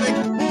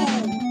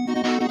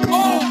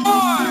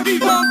 Oh,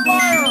 he's on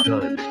fire!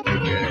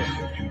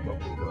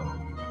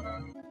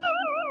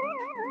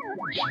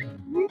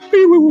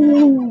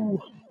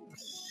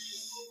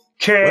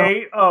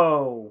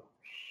 KO.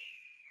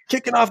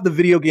 Kicking off the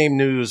video game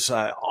news,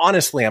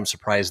 honestly, I'm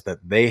surprised that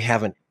they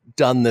haven't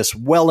done this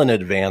well in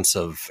advance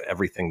of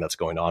everything that's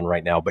going on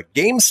right now. But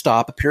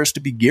GameStop appears to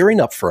be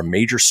gearing up for a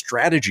major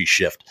strategy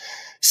shift,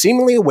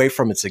 seemingly away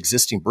from its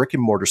existing brick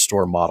and mortar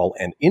store model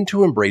and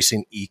into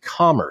embracing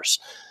e-commerce.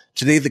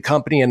 Today, the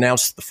company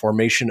announced the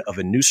formation of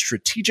a new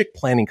strategic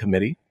planning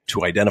committee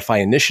to identify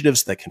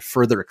initiatives that can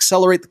further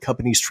accelerate the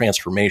company's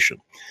transformation.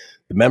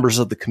 The members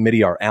of the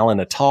committee are Alan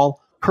Attal,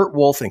 Kurt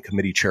Wolf, and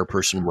committee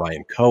chairperson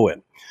Ryan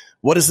Cohen.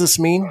 What does this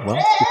mean?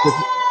 Well,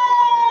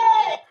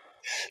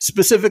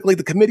 specifically,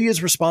 the committee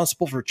is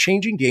responsible for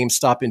changing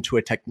GameStop into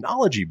a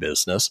technology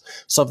business,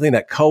 something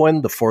that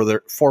Cohen, the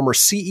former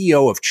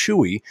CEO of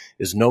Chewy,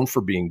 is known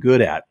for being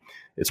good at.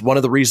 It's one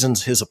of the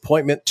reasons his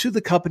appointment to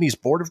the company's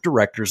board of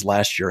directors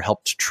last year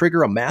helped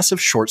trigger a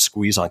massive short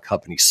squeeze on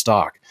company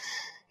stock.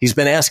 He's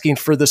been asking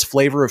for this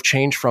flavor of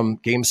change from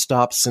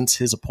GameStop since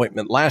his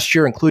appointment last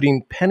year,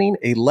 including penning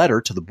a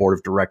letter to the board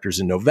of directors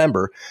in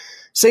November,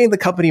 saying the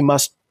company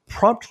must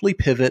promptly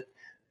pivot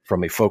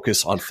from a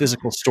focus on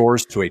physical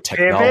stores to a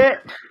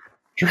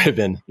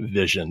technology-driven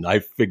vision. I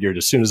figured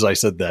as soon as I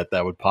said that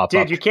would pop up.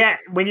 Dude, you can't,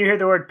 when you hear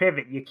the word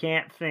pivot, you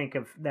can't think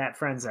of that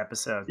Friends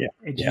episode. You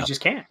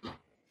just can't.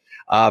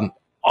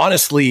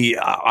 Honestly,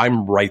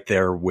 I'm right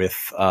there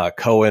with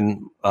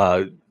Cohen.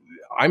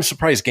 I'm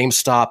surprised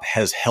GameStop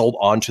has held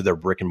on to their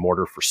brick and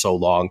mortar for so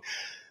long.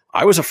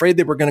 I was afraid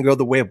they were going to go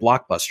the way of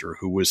Blockbuster,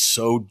 who was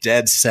so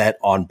dead set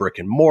on brick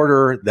and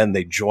mortar. Then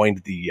they joined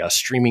the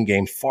streaming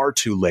game far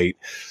too late.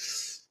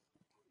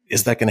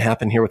 Is that going to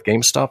happen here with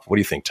GameStop? What do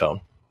you think,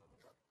 Tone?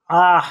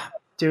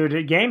 Dude,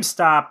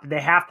 GameStop,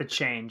 they have to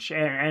change.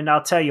 And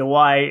I'll tell you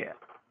why.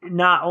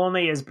 Not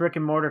only is brick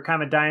and mortar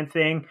kind of a dying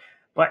thing,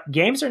 but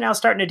games are now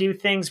starting to do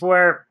things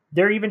where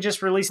they're even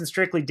just releasing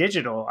strictly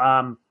digital.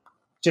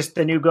 Just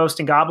the new Ghosts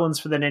and Goblins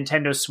for the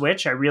Nintendo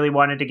Switch. I really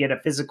wanted to get a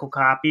physical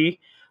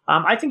copy.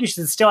 I think you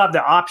should still have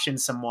the option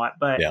somewhat,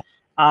 but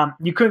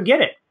you couldn't get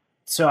it.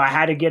 So I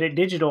had to get it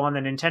digital on the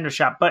Nintendo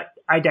shop. But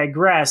I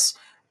digress.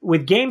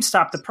 With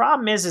GameStop, the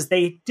problem is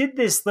they did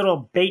this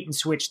little bait and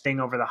switch thing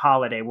over the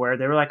holiday where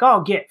they were like,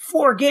 oh, get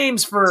 4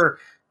 games for,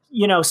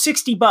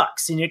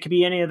 $60. And it could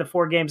be any of the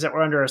 4 games that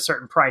were under a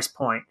certain price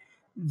point.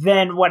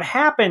 Then what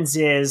happens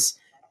is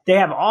they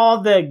have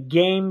all the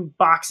game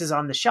boxes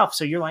on the shelf.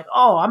 So you're like,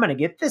 oh, I'm going to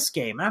get this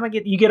game.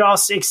 You get all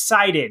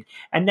excited.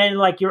 And then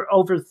you're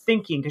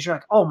overthinking because you're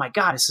like, oh my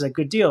God, this is a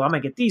good deal. I'm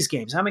going to get these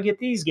games. I'm going to get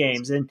these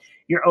games. And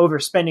you're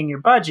overspending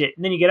your budget.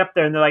 And then you get up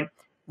there and they're like,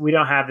 we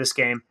don't have this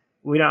game.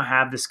 We don't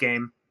have this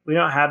game. We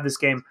don't have this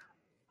game.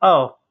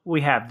 Oh,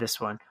 we have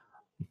this one.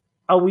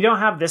 Oh, we don't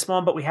have this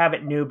one, but we have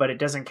it new, but it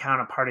doesn't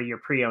count a part of your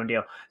pre-owned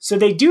deal. So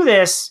they do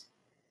this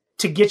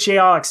to get you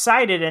all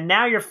excited. And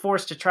now you're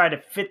forced to try to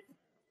fit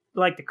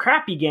like the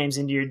crappy games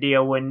into your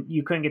deal when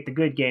you couldn't get the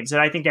good games.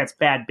 And I think that's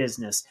bad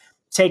business.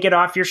 Take it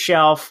off your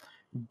shelf.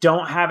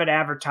 Don't have it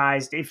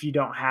advertised if you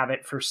don't have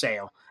it for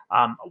sale.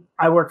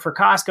 I work for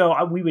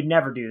Costco. We would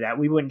never do that.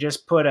 We wouldn't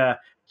just put a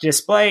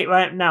display.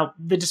 Now,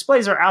 the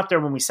displays are out there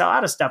when we sell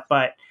out of stuff,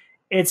 but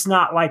it's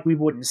not like we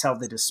wouldn't sell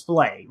the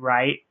display,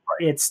 right?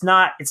 It's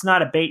not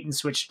a bait and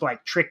switch to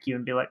like trick you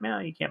and be like, no,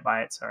 you can't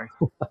buy it. Sorry.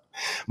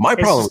 My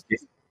problem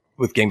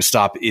with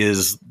GameStop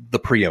is the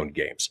pre-owned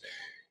games.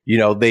 You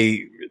know,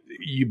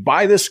 you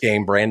buy this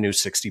game brand new,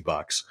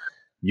 $60.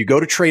 You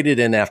go to trade it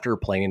in after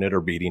playing it or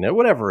beating it,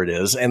 whatever it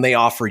is, and they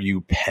offer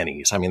you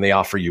pennies. I mean, they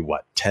offer you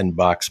what,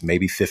 $10,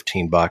 maybe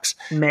 $15,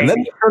 maybe. And then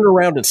they turn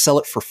around and sell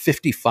it for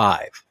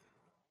 $55.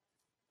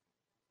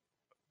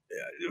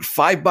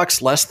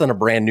 $5 less than a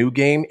brand new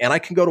game, and I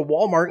can go to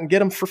Walmart and get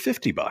them for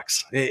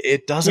 $50.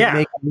 It doesn't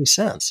make any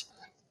sense.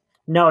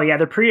 No, yeah,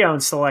 the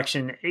pre-owned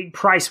selection,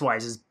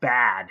 price-wise, is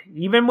bad.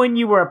 Even when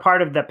you were a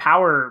part of the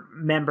Power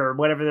member,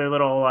 whatever their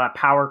little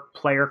Power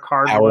player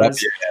card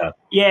was.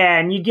 Yeah,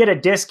 and you get a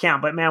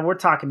discount, but man, we're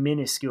talking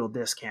minuscule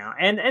discount.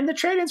 And the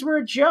trade-ins were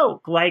a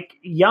joke. Like,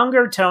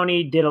 younger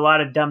Tony did a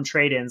lot of dumb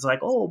trade-ins, like,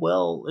 oh,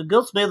 well, it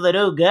goes to be the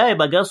new game,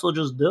 I guess we'll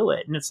just do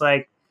it. And it's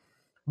like,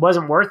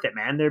 wasn't worth it,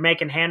 man. They're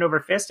making hand over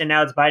fist, and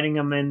now it's biting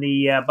them in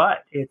the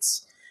butt.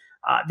 It's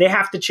they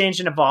have to change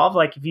and evolve.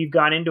 Like if you've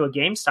gone into a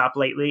GameStop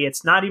lately,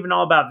 it's not even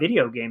all about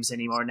video games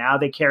anymore. Now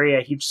they carry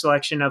a huge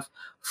selection of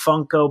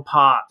Funko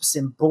Pops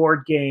and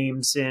board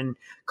games and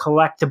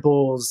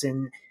collectibles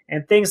and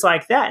things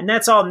like that. And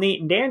that's all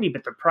neat and dandy,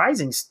 but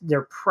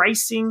their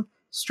pricing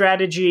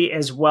strategy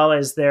as well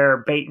as their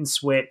bait and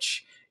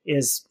switch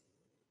is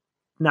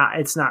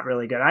it's not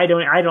really good. I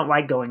don't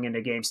like going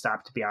into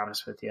GameStop, to be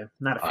honest with you. I'm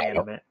not a fan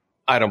of it.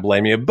 I don't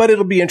blame you, but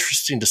it'll be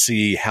interesting to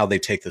see how they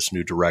take this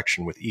new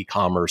direction with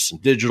e-commerce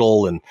and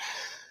digital, and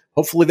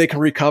hopefully they can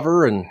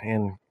recover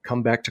and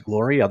come back to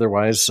glory.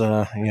 Otherwise,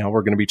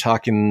 we're going to be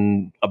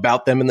talking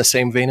about them in the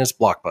same vein as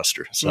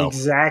Blockbuster. So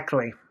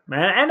exactly.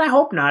 And I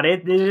hope not.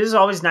 It is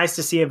always nice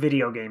to see a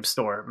video game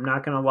store. I'm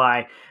not going to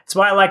lie. That's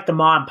why I like the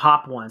mom and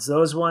pop ones.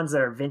 Those ones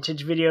that are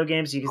vintage video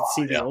games. You can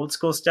see the old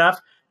school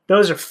stuff.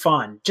 Those are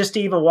fun just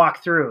to even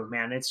walk through,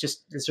 man.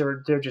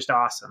 They're just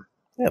awesome.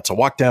 Yeah, it's a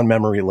walk down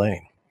memory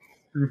lane.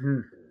 Mm-hmm.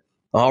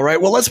 All right,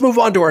 well, let's move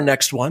on to our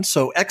next one.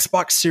 So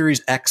Xbox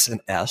Series X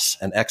and S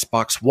and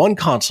Xbox One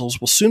consoles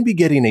will soon be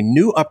getting a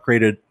new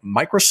upgraded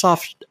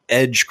Microsoft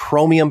Edge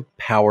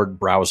Chromium-powered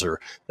browser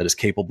that is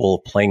capable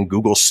of playing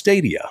Google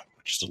Stadia,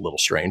 which is a little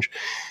strange.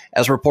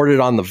 As reported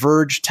on The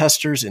Verge,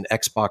 testers in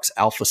Xbox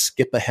Alpha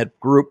Skip Ahead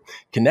group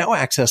can now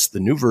access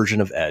the new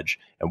version of Edge.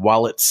 And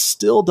while it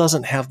still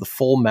doesn't have the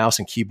full mouse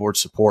and keyboard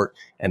support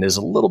and is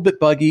a little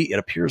bit buggy, it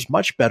appears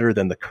much better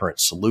than the current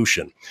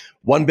solution.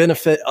 One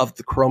benefit of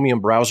the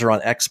Chromium browser on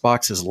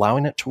Xbox is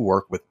allowing it to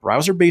work with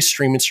browser-based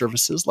streaming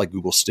services like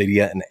Google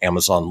Stadia and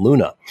Amazon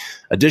Luna.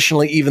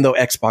 Additionally, even though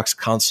Xbox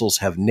consoles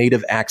have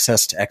native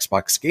access to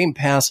Xbox Game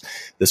Pass,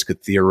 this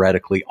could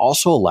theoretically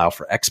also allow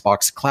for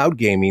Xbox cloud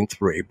gaming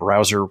through a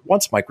browser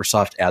once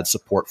Microsoft adds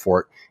support for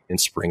it in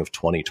spring of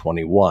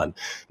 2021.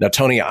 Now,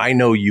 Tony, I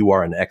know you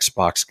are an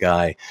Xbox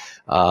guy.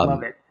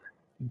 Love it.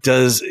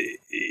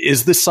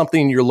 Is this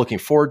something you're looking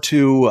forward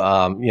to?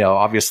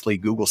 Obviously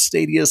Google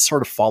Stadia has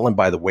sort of fallen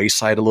by the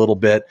wayside a little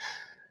bit.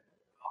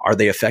 Are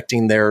they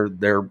affecting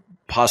their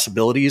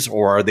possibilities,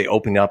 or are they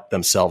opening up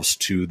themselves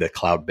to the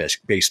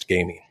cloud-based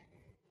gaming?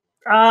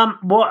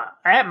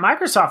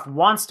 Microsoft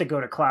wants to go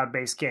to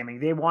cloud-based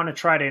gaming. They want to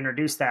try to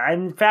introduce that.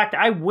 In fact,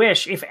 I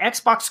wish if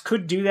Xbox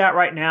could do that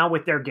right now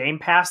with their Game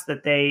Pass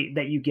that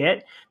you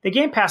get. The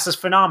Game Pass is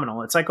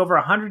phenomenal. It's like over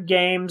 100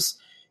 games.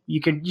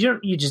 But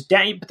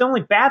the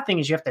only bad thing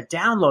is you have to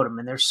download them,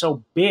 and they're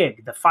so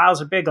big. The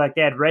files are big. Like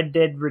they had Red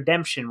Dead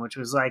Redemption, which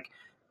was like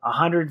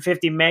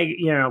 150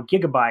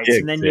 gigabytes,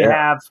 and then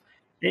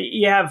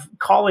you have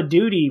Call of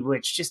Duty,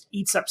 which just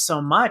eats up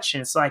so much.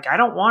 And it's like, I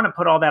don't want to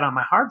put all that on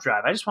my hard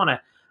drive.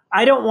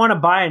 I don't want to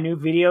buy a new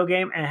video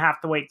game and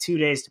have to wait 2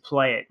 days to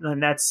play it.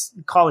 And that's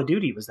Call of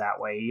Duty was that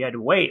way. You had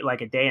to wait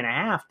like a day and a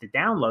half to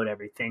download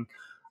everything.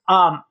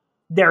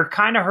 They're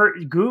kind of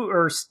hurt.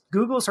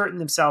 Google's hurting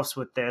themselves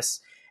with this.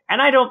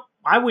 And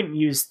I wouldn't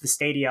use the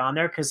Stadia on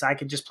there because I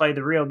could just play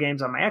the real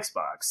games on my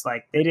Xbox.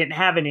 Like they didn't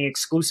have any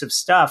exclusive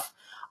stuff.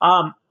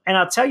 And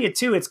I'll tell you,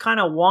 too, it's kind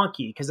of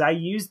wonky because I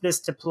used this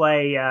to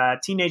play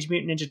Teenage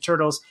Mutant Ninja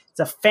Turtles. It's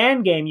a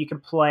fan game you can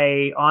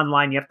play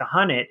online. You have to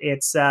hunt it.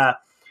 It's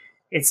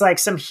like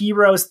some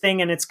Heroes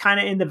thing, and it's kind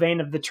of in the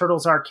vein of the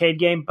Turtles arcade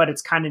game, but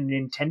it's kind of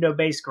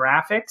Nintendo-based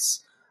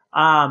graphics.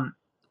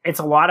 It's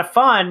a lot of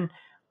fun,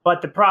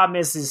 but the problem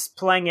is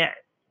playing it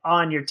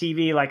on your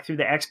TV, like through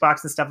the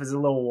Xbox and stuff, is a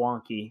little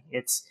wonky.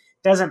 It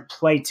doesn't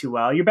play too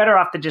well. You're better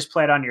off to just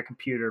play it on your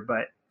computer,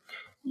 but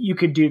you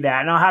could do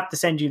that. And I'll have to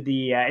send you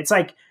it's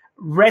like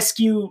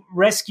Rescue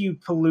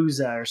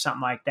Palooza or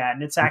something like that.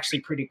 And it's actually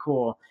pretty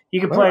cool.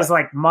 You can play as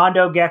like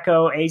Mondo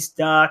Gecko, Ace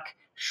Duck,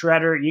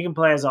 Shredder. You can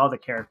play as all the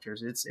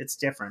characters. It's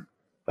different.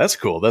 That's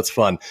cool. That's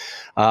fun.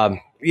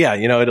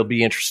 It'll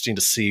be interesting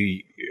to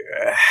see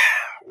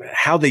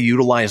how they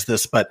utilize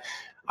this, but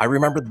I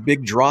remember the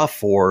big draw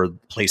for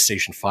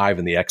PlayStation 5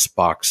 and the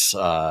Xbox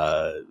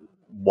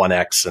One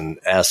X and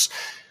S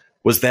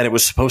was that it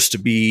was supposed to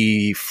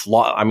be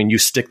I mean, you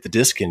stick the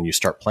disc in, you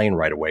start playing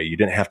right away. You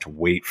didn't have to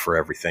wait for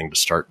everything to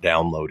start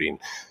downloading.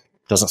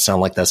 Doesn't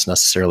sound like that's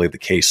necessarily the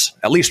case,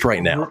 at least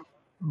right now.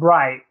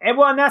 Right.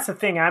 And that's the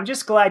thing. I'm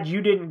just glad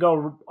you didn't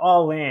go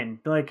all in.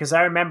 Like, because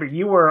I remember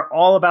you were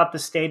all about the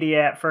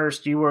Stadia at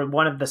first. You were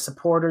one of the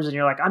supporters, and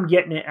you're like, I'm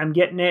getting it.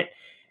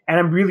 And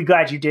I'm really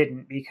glad you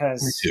didn't,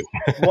 because Me too.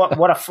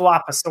 what a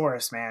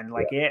floposaurus, man.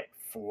 Like, it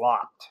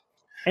flopped.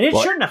 And it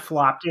shouldn't have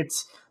flopped.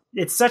 It's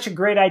such a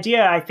great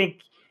idea. I think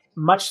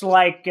much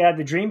like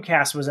the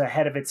Dreamcast was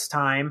ahead of its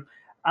time,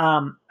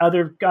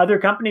 other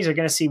companies are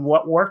going to see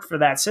what worked for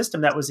that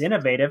system that was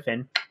innovative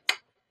and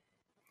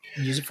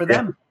use it for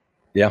them.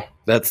 Yeah,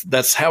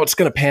 that's how it's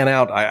going to pan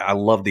out. I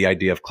love the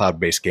idea of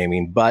cloud-based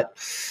gaming, but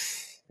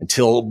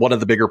until one of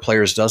the bigger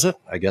players does it,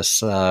 I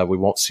guess we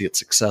won't see its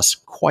success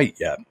quite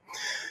yet.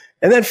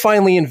 And then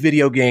finally, in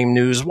video game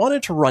news,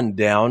 wanted to run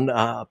down,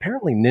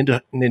 apparently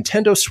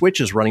Nintendo Switch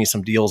is running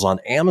some deals on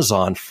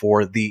Amazon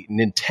for the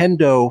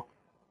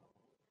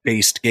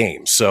Nintendo-based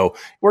games. So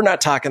we're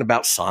not talking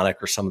about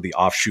Sonic or some of the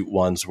offshoot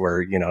ones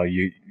where,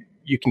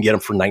 you can get them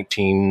for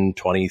 $19, $20,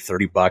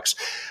 $30.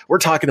 We're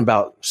talking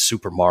about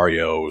Super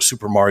Mario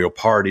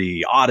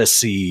Party,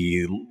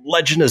 Odyssey,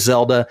 Legend of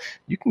Zelda.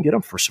 You can get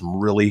them for some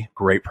really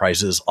great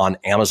prices on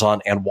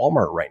Amazon and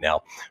Walmart right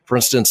now. For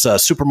instance,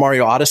 Super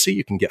Mario Odyssey,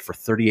 you can get for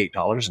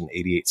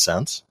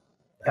 $38.88.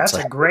 That's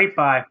a great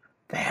buy.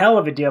 The hell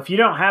of a deal. If you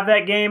don't have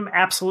that game,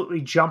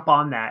 absolutely jump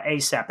on that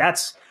ASAP.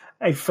 That's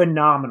a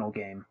phenomenal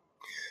game.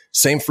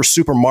 Same for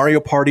Super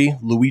Mario Party,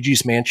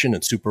 Luigi's Mansion,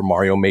 and Super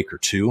Mario Maker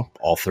 2,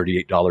 all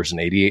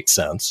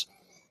 $38.88.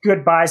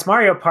 Good buys.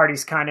 Mario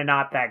Party's kind of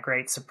not that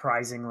great,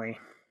 surprisingly.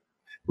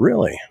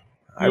 Really?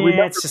 I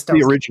remember it's just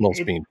the originals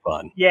being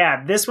fun.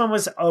 Yeah, this one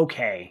was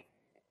okay.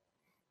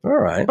 All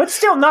right. But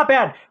still not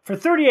bad. For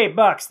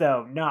 $38,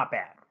 though, not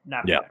bad.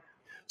 Not bad.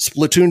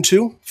 Splatoon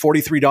 2,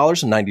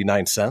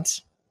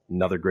 $43.99.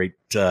 Another great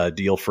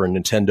deal for a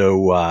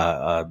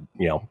Nintendo,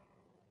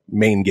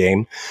 main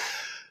game.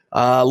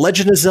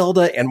 Legend of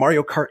Zelda and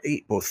Mario Kart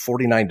 8, both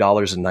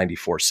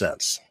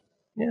 $49.94.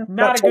 Yeah,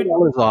 not a good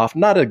off.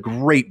 Not a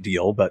great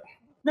deal, but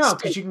no,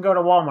 because you can go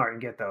to Walmart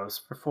and get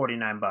those for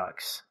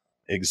 $49.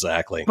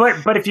 Exactly.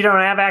 But if you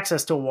don't have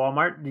access to a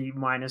Walmart, you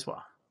might as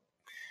well.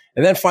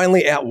 And then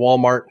finally at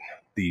Walmart,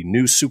 the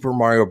new Super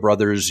Mario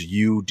Brothers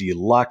U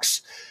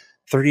Deluxe,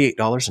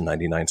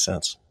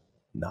 $38.99.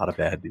 Not a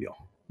bad deal.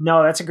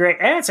 No, it's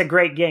a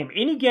great game.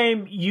 Any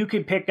game you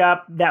could pick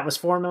up that was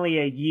formerly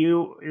a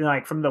U,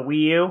 like from the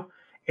Wii U,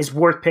 is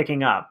worth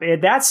picking up.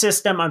 That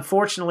system,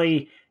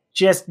 unfortunately,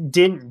 just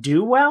didn't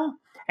do well.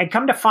 And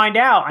come to find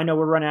out, I know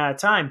we're running out of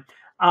time.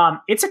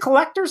 It's a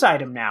collector's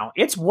item now.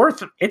 It's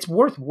worth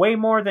way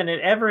more than it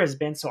ever has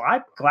been. So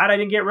I'm glad I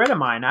didn't get rid of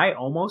mine. I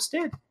almost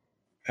did.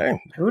 Hey,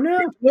 who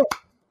knew?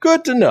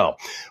 Good to know.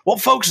 Well,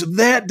 folks,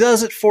 that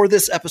does it for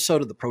this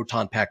episode of the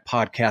Proton Pack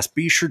Podcast.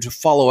 Be sure to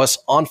follow us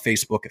on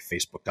Facebook at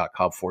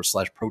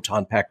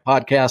facebook.com/Proton Pack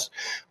Podcast.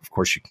 Of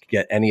course, you can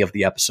get any of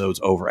the episodes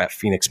over at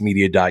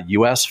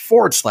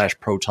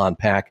phoenixmedia.us/Proton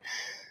Pack.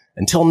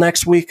 Until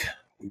next week,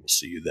 we will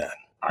see you then.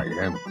 I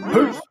am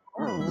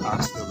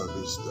hasta la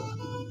vista,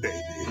 baby.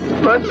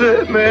 That's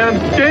it, man.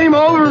 Game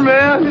over,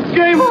 man. It's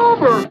game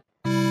over.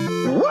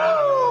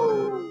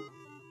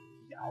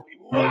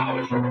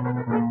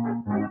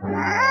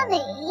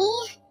 Mommy,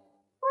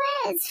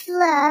 where's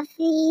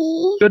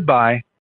Fluffy? Goodbye.